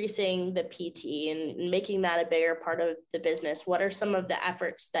 increasing the PT and making that a bigger part of the business, what are some of the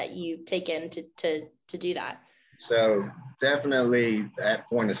efforts that you've taken to do that? So definitely at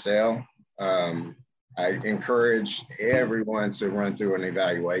point of sale, I encourage everyone to run through an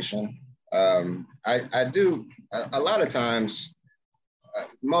evaluation. I do a lot of times.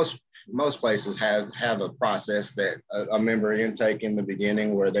 Most places have a process that a member intake in the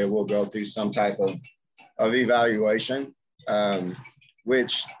beginning where they will go through some type of evaluation,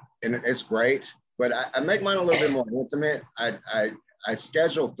 which, and it's great, but I make mine a little bit more intimate. I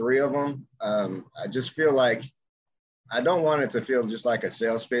schedule 3 of them. I just feel like I don't want it to feel just like a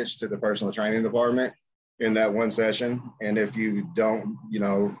sales pitch to the personal training department in that one session. And if you don't,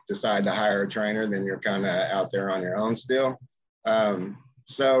 decide to hire a trainer, then you're kind of out there on your own still.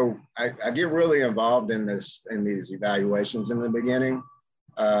 So I get really involved in these evaluations in the beginning.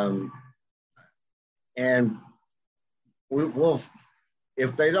 And we'll,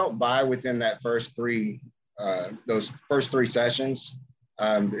 if they don't buy within that first 3, those first 3 sessions,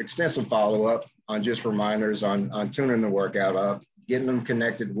 extensive follow-up on just reminders on tuning the workout up, getting them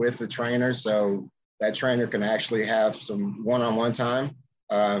connected with the trainer so that trainer can actually have some one-on-one time.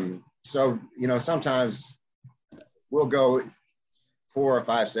 So, sometimes we'll go 4 or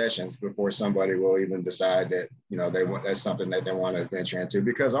 5 sessions before somebody will even decide that, that's something that they want to venture into,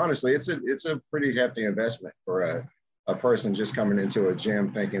 because honestly, it's a pretty hefty investment for a person just coming into a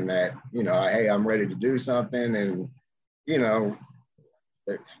gym thinking that, hey, I'm ready to do something. And,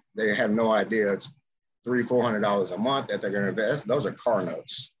 they have no idea it's $300-400 a month that they're going to invest. Those are car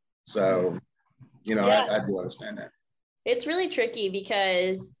notes. So, I do understand that. It's really tricky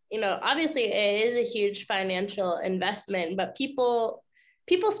because, obviously it is a huge financial investment, but people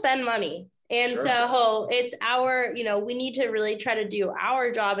spend money. And Sure. So it's our, we need to really try to do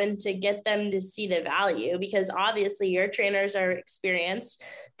our job and to get them to see the value, because obviously your trainers are experienced.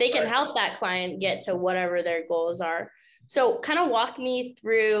 They can help that client get to whatever their goals are. So kind of walk me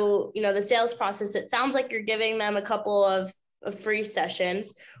through, the sales process. It sounds like you're giving them a couple of free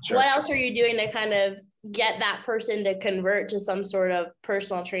sessions. Sure. What else are you doing to kind of get that person to convert to some sort of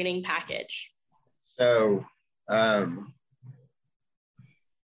personal training package? So,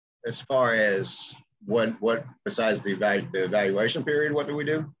 as far as what besides the evaluation period, what do we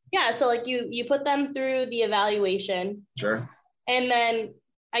do? Yeah, so like you put them through the evaluation. Sure. And then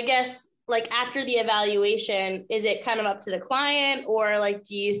I guess like after the evaluation, is it kind of up to the client, or like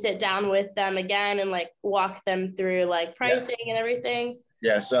do you sit down with them again and like walk them through like pricing and everything?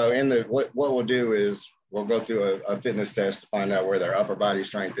 Yeah. So what we'll do is we'll go through a fitness test to find out where their upper body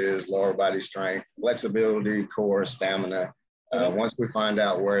strength is, lower body strength, flexibility, core, stamina. Once we find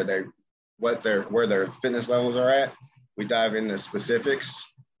out where their fitness levels are at, we dive into specifics.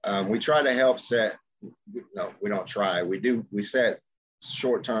 We try to help set. No, we don't try. We set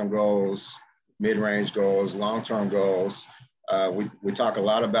short-term goals, mid-range goals, long-term goals. We talk a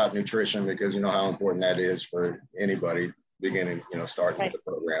lot about nutrition because you know how important that is for anybody beginning, starting with the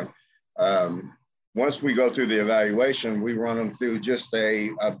program. Once we go through the evaluation, we run them through just a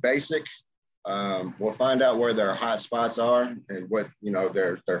basic. We'll find out where their hot spots are and what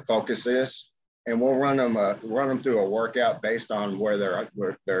their focus is, and we'll run them through a workout based on where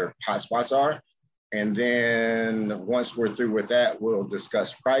their hot spots are. And then once we're through with that, we'll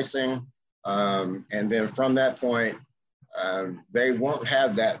discuss pricing. And then from that point, they won't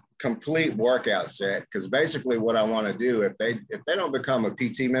have that complete workout set, because basically what I want to do, if they don't become a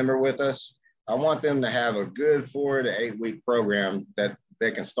PT member with us, I want them to have a good 4 to 8 week program that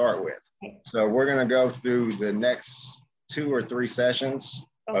they can start with. So we're going to go through the next 2 or 3 sessions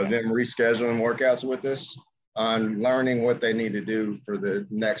of them rescheduling workouts with us on learning what they need to do for the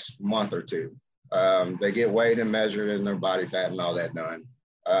next month or 2. They get weighed and measured and their body fat and all that done.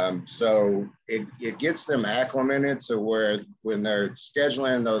 So it gets them acclimated to where when they're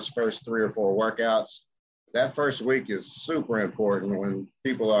scheduling those first 3 or 4 workouts, that first week is super important when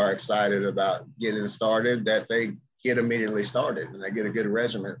people are excited about getting started, that they get immediately started and they get a good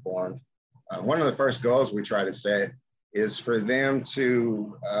regimen for them. One of the first goals we try to set is for them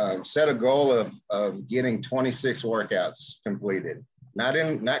to set a goal of getting 26 workouts completed.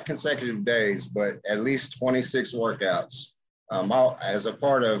 Not consecutive days, but at least 26 workouts. As a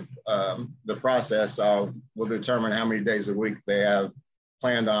part of the process, we'll determine how many days a week they have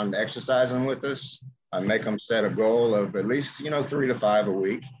planned on exercising with us. I make them set a goal of at least 3 to 5 a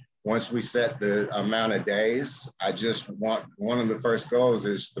week. Once we set the amount of days, I just want, one of the first goals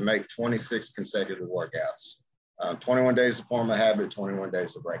is to make 26 consecutive workouts. 21 days to form a habit, 21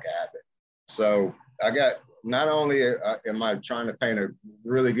 days to break a habit. So I got, not only am I trying to paint a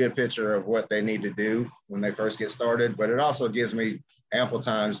really good picture of what they need to do when they first get started, but it also gives me ample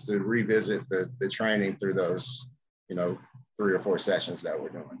times to revisit the training through those, 3 or 4 sessions that we're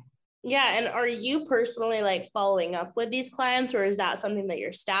doing. Yeah. And are you personally like following up with these clients, or is that something that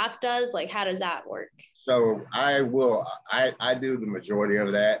your staff does? Like, how does that work? So I do the majority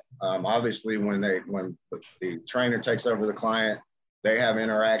of that. Obviously, when the trainer takes over the client, they have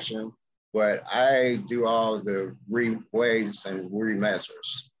interaction, but I do all the re-weights and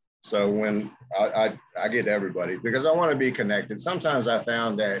re-measures. So when I get everybody, because I want to be connected. Sometimes I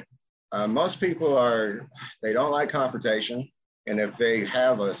found that most people they don't like confrontation. And if they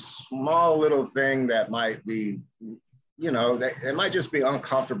have a small little thing that might be, it might just be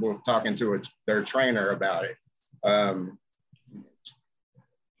uncomfortable talking to their trainer about it.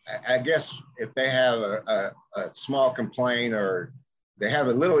 I guess if they have a small complaint or they have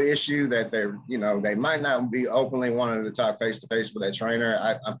a little issue that they might not be openly wanting to talk face-to-face with that trainer,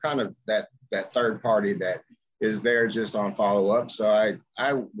 I'm kind of that third party that is there just on follow-up. So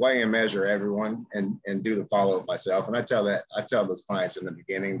I weigh and measure everyone and do the follow-up myself. And I tell those clients in the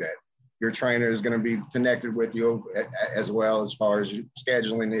beginning that your trainer is going to be connected with you as well, as far as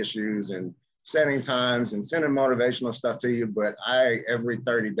scheduling issues and setting times and sending motivational stuff to you. But every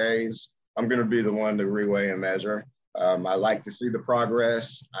 30 days, I'm going to be the one to reweigh and measure. I like to see the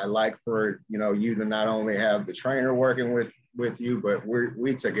progress. I like for, you to not only have the trainer working with you, but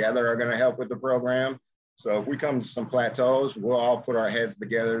we together are going to help with the program. So if we come to some plateaus, we'll all put our heads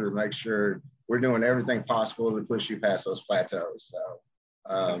together to make sure we're doing everything possible to push you past those plateaus. So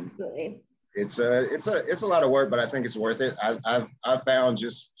it's a lot of work, but I think it's worth it. I've found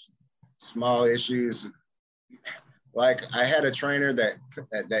just small issues. Like I had a trainer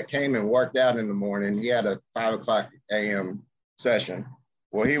that came and worked out in the morning. He had a 5:00 a.m. session.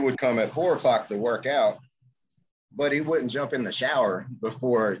 Well, he would come at 4:00 to work out, but he wouldn't jump in the shower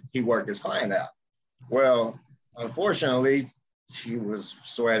before he worked his client out. Well, unfortunately, he was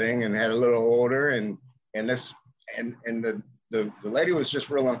sweating and had a little odor, and the lady was just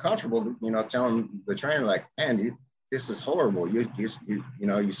real uncomfortable, telling the trainer like, man, this is horrible.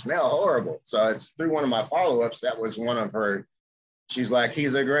 You smell horrible. So it's through one of my follow-ups. That was one of her. She's like,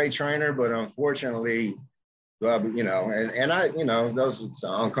 he's a great trainer, but unfortunately, and I, those it's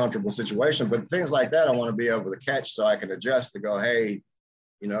an uncomfortable situation. But things like that, I want to be able to catch so I can adjust to go, hey,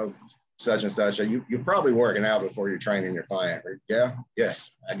 such and such. You're probably working out before you're training your client. Yeah, yes,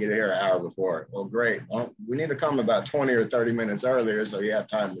 I get here an hour before. Well, great. Well, we need to come about 20 or 30 minutes earlier so you have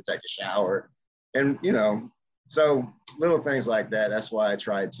time to take a shower. And, so little things like that. That's why I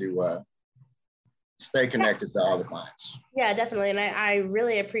try to stay connected to all the clients. Yeah, definitely. And I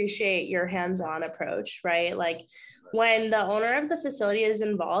really appreciate your hands-on approach, right? Like when the owner of the facility is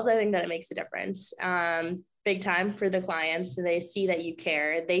involved, I think that it makes a difference. Big time for the clients. So they see that you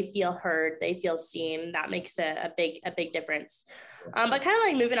care, they feel heard, they feel seen. That makes a big difference. But kind of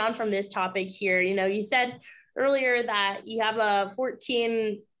like moving on from this topic here, you said earlier that you have a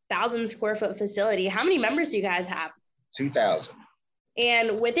 14,000 square foot facility. How many members do you guys have? 2,000.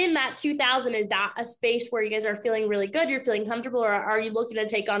 And within that 2,000, is that a space where you guys are feeling really good? You're feeling comfortable, or are you looking to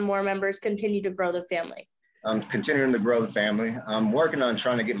take on more members, continue to grow the family? I'm continuing to grow the family. I'm working on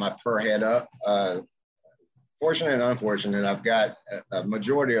trying to get my per head up. Fortunate and unfortunate, I've got a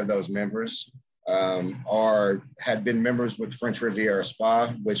majority of those members had been members with French Riviera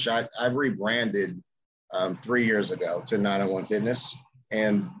Spa, which I rebranded 3 years ago to 901 Fitness.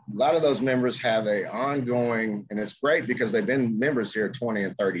 And a lot of those members have an ongoing, and it's great because they've been members here 20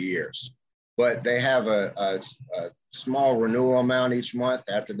 and 30 years, but they have a small renewal amount each month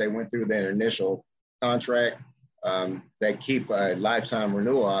after they went through their initial contract. They keep a lifetime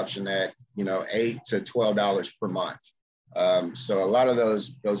renewal option at $8 to $12 per month. So a lot of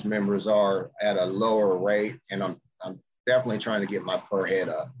those members are at a lower rate, and I'm definitely trying to get my per head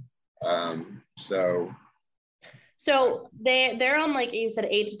up. So they're on, like you said,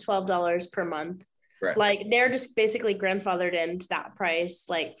 $8 to $12 per month. Right. Like they're just basically grandfathered into that price,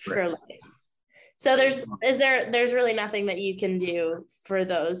 like for life. So there's really nothing that you can do for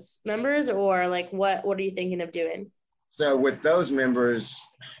those members, or like what are you thinking of doing? So with those members,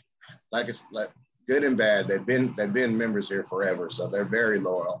 like it's like good and bad, they've been members here forever, so they're very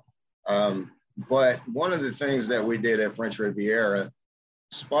loyal. But one of the things that we did at French Riviera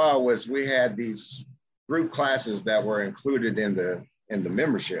Spa was we had these group classes that were included in the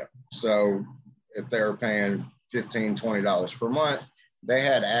membership. So if they were paying $15, $20 per month, they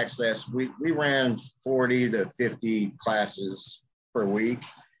had access. We ran 40 to 50 classes per week.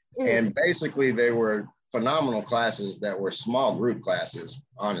 And basically they were phenomenal classes that were small group classes,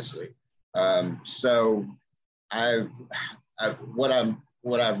 honestly. So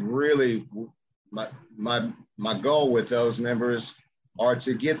my goal with those members are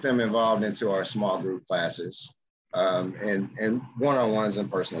to get them involved into our small group classes, and one-on-ones and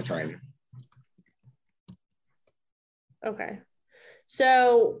personal training. Okay.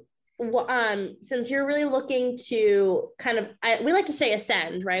 So since you're really looking to kind of, we like to say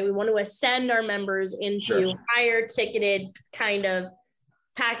ascend, right? We want to ascend our members into higher ticketed kind of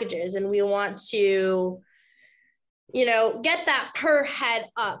packages, and we want to, get that per head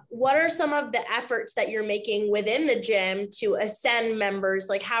up. What are some of the efforts that you're making within the gym to ascend members?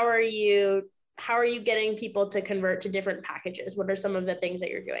 Like, how are you getting people to convert to different packages? What are some of the things that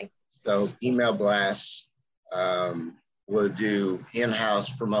you're doing? So email blasts, we'll do in-house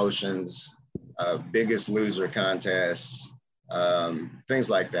promotions, biggest loser contests, things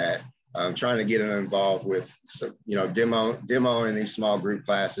like that. Trying to get them involved with, demoing these small group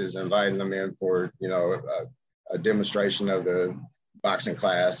classes, inviting them in for, a demonstration of the boxing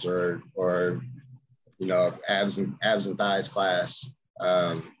class or abs and thighs class.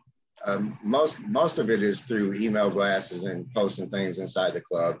 Most of it is through email blasts and posting things inside the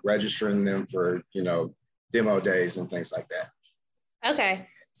club, registering them for, demo days and things like that. Okay.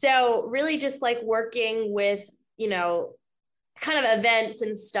 So really just like working with, kind of events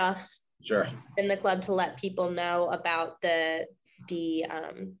and stuff in the club to let people know about the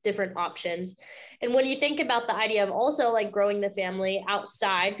different options. And when you think about the idea of also like growing the family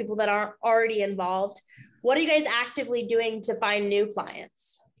outside, people that aren't already involved, what are you guys actively doing to find new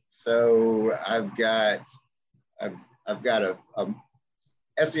clients? So I've got a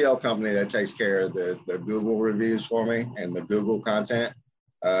SEO company that takes care of the Google reviews for me and the Google content.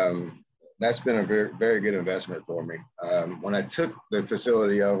 That's been a very, very good investment for me. When I took the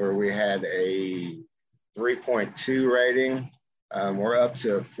facility over, we had a 3.2 rating. We're up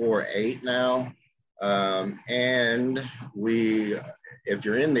to 4.8 now. And if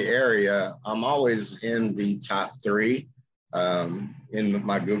you're in the area, I'm always in the top 3 in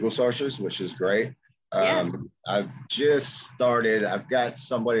my Google searches, which is great. I've got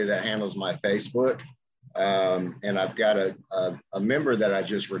somebody that handles my Facebook, and I've got a member that I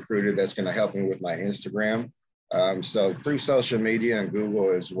just recruited that's going to help me with my Instagram. So through social media and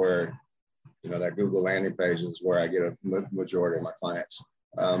Google is where, that Google landing page is where I get a majority of my clients.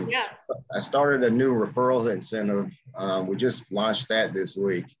 I started a new referral incentive. We just launched that this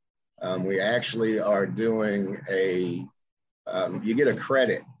week. We actually are doing you get a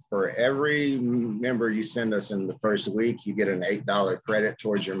credit for every member you send us in the first week. You get an $8 credit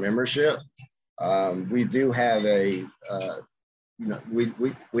towards your membership. We do have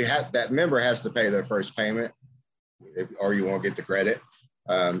we have that member has to pay their first payment, or you won't get the credit.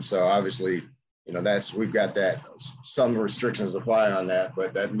 So obviously, we've got that. Some restrictions apply on that,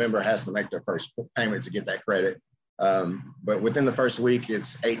 but that member has to make their first payment to get that credit. But within the first week,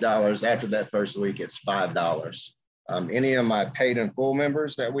 it's $8. After that first week, it's $5. Any of my paid in full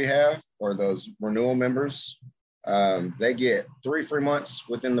members that we have, or those renewal members, they get 3 free months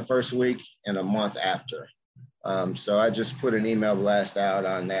within the first week and a month after. So I just put an email blast out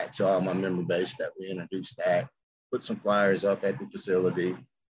on that to all my member base that we introduced that, put some flyers up at the facility.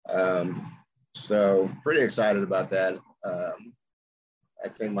 So pretty excited about that. I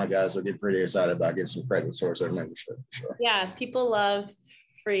think my guys will get pretty excited about getting some credit towards their membership for sure. Yeah, people love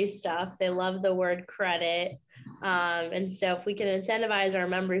free stuff. They love the word credit. And so if we can incentivize our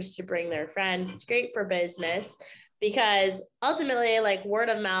members to bring their friends, it's great for business, because ultimately, like, word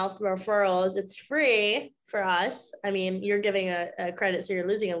of mouth referrals, it's free for us. I mean, you're giving a credit, so you're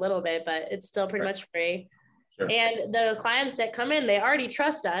losing a little bit, but it's still pretty much free. Sure. And the clients that come in, they already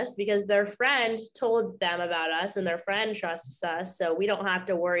trust us because their friend told them about us and their friend trusts us. So we don't have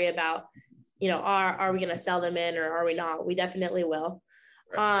to worry about, are we going to sell them in or are we not? We definitely will.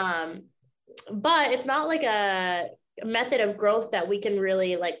 Right. But it's not like a method of growth that we can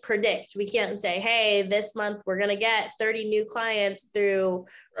really like predict. We can't say, hey, this month we're going to get 30 new clients through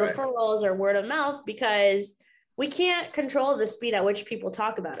referrals or word of mouth, because we can't control the speed at which people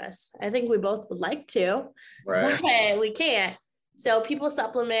talk about us. I think we both would like to, but we can't. So people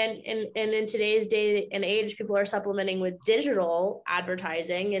supplement, and in today's day and age, people are supplementing with digital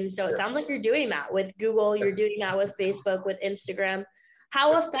advertising. And so it sounds like you're doing that with Google, you're doing that with Facebook, with Instagram.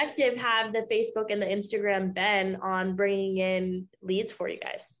 How effective have the Facebook and the Instagram been on bringing in leads for you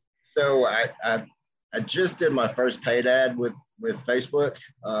guys? So I just did my first paid ad with Facebook.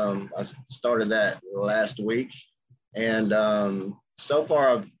 I started that last week. And so far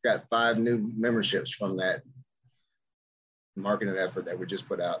I've got 5 new memberships from that marketing effort that we just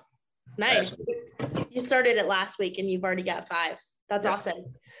put out. Nice. You started it last week and you've already got 5. That's awesome.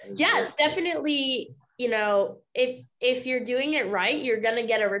 Yeah, it's definitely, if you're doing it right, you're going to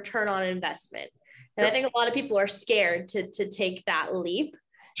get a return on investment. And I think a lot of people are scared to take that leap.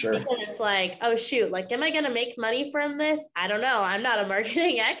 Sure. Because it's like, oh shoot, like, am I going to make money from this? I don't know. I'm not a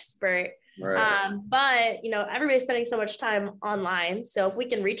marketing expert. Right. But, you know, everybody's spending so much time online. So if we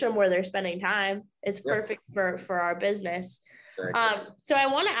can reach them where they're spending time, it's perfect for our business. So I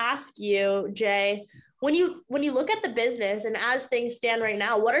want to ask you, Jay, when you look at the business and as things stand right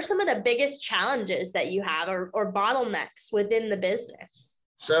now, what are some of the biggest challenges that you have or bottlenecks within the business?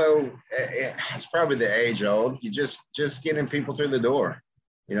 So it's probably the age old. You just getting people through the door.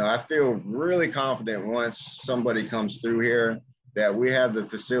 You know, I feel really confident once somebody comes through here that we have the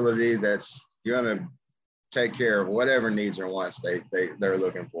facility that's going to take care of whatever needs or wants they're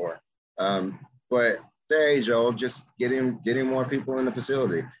looking for. But the age old, just getting more people in the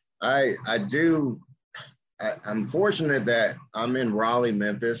facility. I'm fortunate that I'm in Raleigh,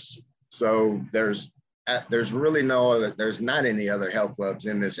 Memphis. So there's really there's not any other health clubs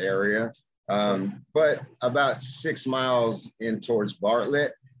in this area. But about 6 miles in towards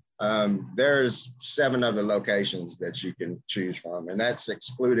Bartlett, there's 7 other locations that you can choose from. And that's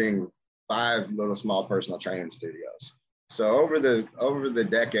excluding 5 little small personal training studios. So over the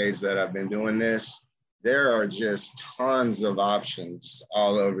decades that I've been doing this, there are just tons of options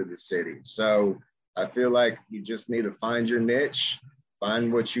all over the city. So I feel like you just need to find your niche,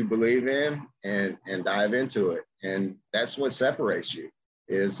 find what you believe in, and dive into it. And that's what separates you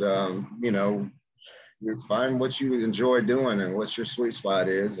is, you know, you find what you enjoy doing and what your sweet spot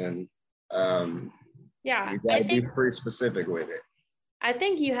is. And you got to be pretty specific with it. I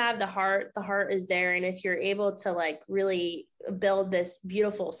think you have the heart is there. And if you're able to like really build this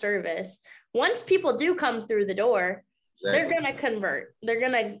beautiful service, once people do come through the door, they're going to convert. They're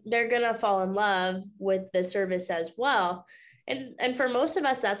going to fall in love with the service as well. And for most of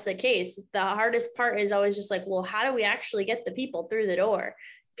us, that's the case. The hardest part is always just like, well, how do we actually get the people through the door?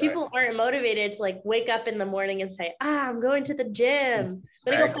 People aren't motivated to like wake up in the morning and say, I'm going to the gym.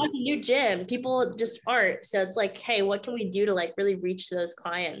 I'm going to go find a new gym. People just aren't. So it's like, hey, what can we do to like really reach those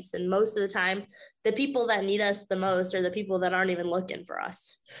clients? And most of the time, the people that need us the most are the people that aren't even looking for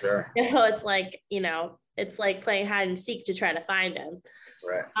us. Sure. So it's like, you know, it's like playing hide and seek to try to find them.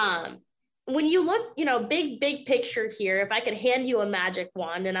 Right. When you look, you know, big picture here, if I could hand you a magic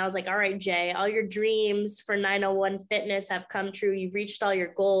wand and I was like, all right, Jay, all your dreams for 901 Fitness have come true. You've reached all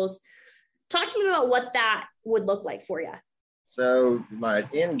your goals. Talk to me about what that would look like for you. So my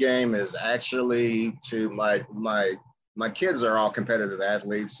end game is actually to my kids are all competitive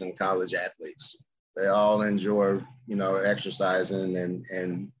athletes and college athletes. They all enjoy, you know, exercising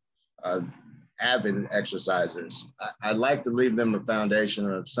and avid exercisers. I'd like to leave them a foundation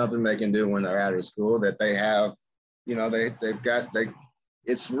of something they can do when they're out of school that they have, you know,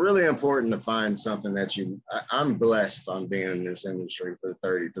 it's really important to find something that I'm blessed on being in this industry for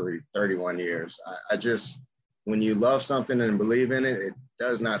 31 years. I just, when you love something and believe in it, it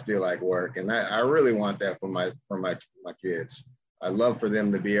does not feel like work. And I really want that for my kids. I love for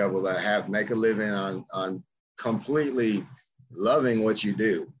them to be able to make a living on completely loving what you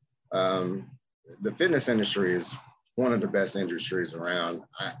do. The fitness industry is one of the best industries around.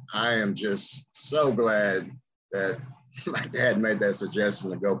 I am just so glad that my dad made that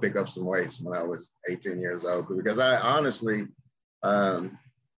suggestion to go pick up some weights when I was 18 years old, because I honestly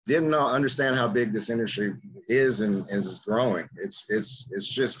didn't understand how big this industry is and is growing. It's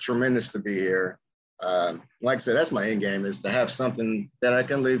just tremendous to be here. Like I said, that's my end game, is to have something that I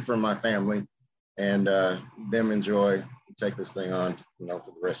can leave for my family and them enjoy. Take this thing on, you know,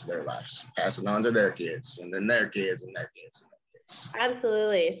 for the rest of their lives, pass it on to their kids and then their kids and their kids and their kids.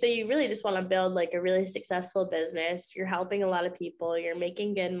 Absolutely. So you really just want to build like a really successful business. You're helping a lot of people. You're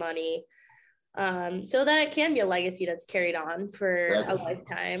making good money, so that it can be a legacy that's carried on for a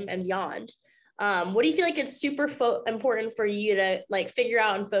lifetime and beyond. What do you feel like it's super important for you to like figure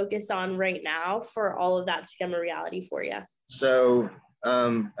out and focus on right now for all of that to become a reality for you? So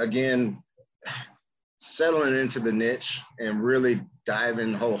again, settling into the niche and really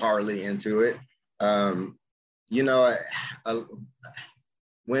diving wholeheartedly into it. You know,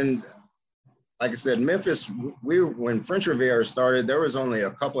 when, like I said, Memphis, when French Riviera started, there was only a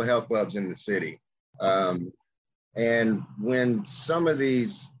couple of health clubs in the city. And when some of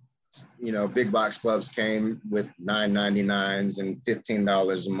these, you know, big box clubs came with $9.99s and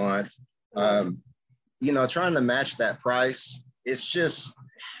 $15 a month, you know, trying to match that price, it's just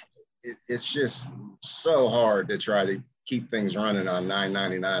so hard to try to keep things running on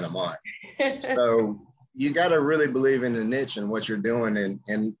 $9.99 a month. So you got to really believe in the niche and what you're doing, and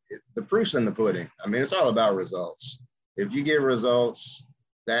the proof's in the pudding. I mean, it's all about results. If you get results,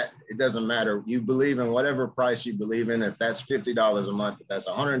 that it doesn't matter. You believe in whatever price you believe in. If that's $50 a month, if that's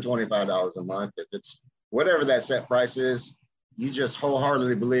 $125 a month, if it's whatever that set price is, you just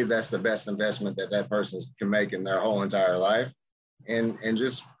wholeheartedly believe that's the best investment that person can make in their whole entire life, and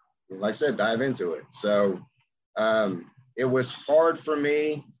just like I said, dive into it. So it was hard for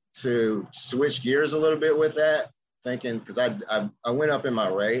me to switch gears a little bit with that, thinking, because I went up in my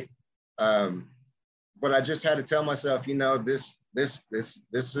rate, but I just had to tell myself, you know, this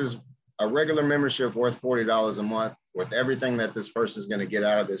is a regular membership worth $40 a month with everything that this person's going to get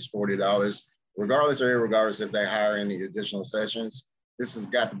out of this $40, regardless or irregardless if they hire any additional sessions. This has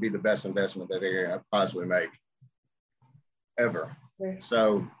got to be the best investment that they're going to possibly make ever. Sure.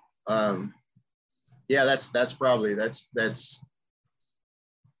 So, yeah, that's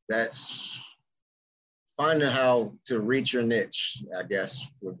finding how to reach your niche, I guess,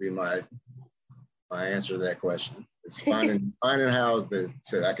 would be my answer to that question. It's finding how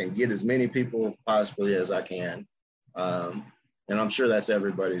I can get as many people possibly as I can. And I'm sure that's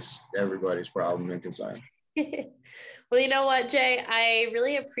everybody's problem and concern. Well, you know what, Jay, I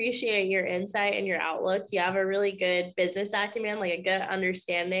really appreciate your insight and your outlook. You have a really good business acumen, like a good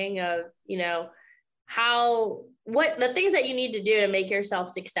understanding of, you know, what the things that you need to do to make yourself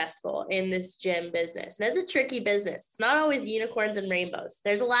successful in this gym business. And it's a tricky business. It's not always unicorns and rainbows.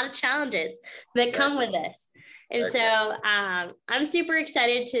 There's a lot of challenges that come with this. And so I'm super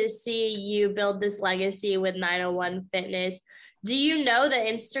excited to see you build this legacy with 901 Fitness. Do you know the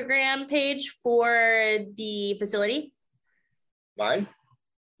Instagram page for the facility? Mine?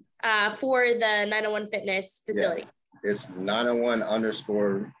 For the 901 Fitness facility. Yeah, it's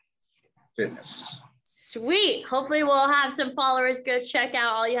 901_fitness. Sweet. Hopefully we'll have some followers go check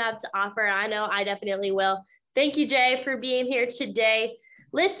out all you have to offer. I know I definitely will. Thank you, Jay, for being here today.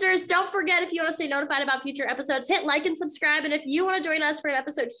 Listeners, don't forget, if you want to stay notified about future episodes, hit like and subscribe. And if you want to join us for an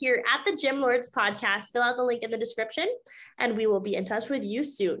episode here at the Gym Lords podcast, fill out the link in the description and we will be in touch with you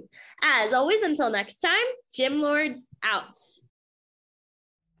soon. As always, until next time, Gym Lords out.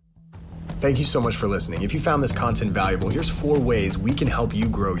 Thank you so much for listening. If you found this content valuable, here's 4 ways we can help you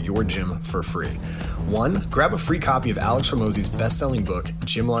grow your gym for free. 1, grab a free copy of Alex Hormozi's best-selling book,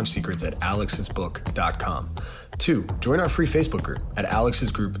 Gym Launch Secrets, at alexsbook.com. 2, join our free Facebook group at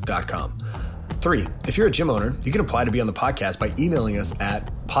alexsgroup.com. 3, if you're a gym owner, you can apply to be on the podcast by emailing us at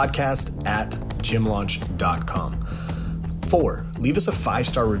podcast@gymlaunch.com. 4, leave us a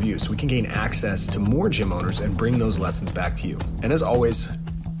 5-star review so we can gain access to more gym owners and bring those lessons back to you. And as always,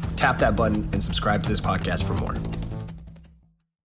 tap that button and subscribe to this podcast for more.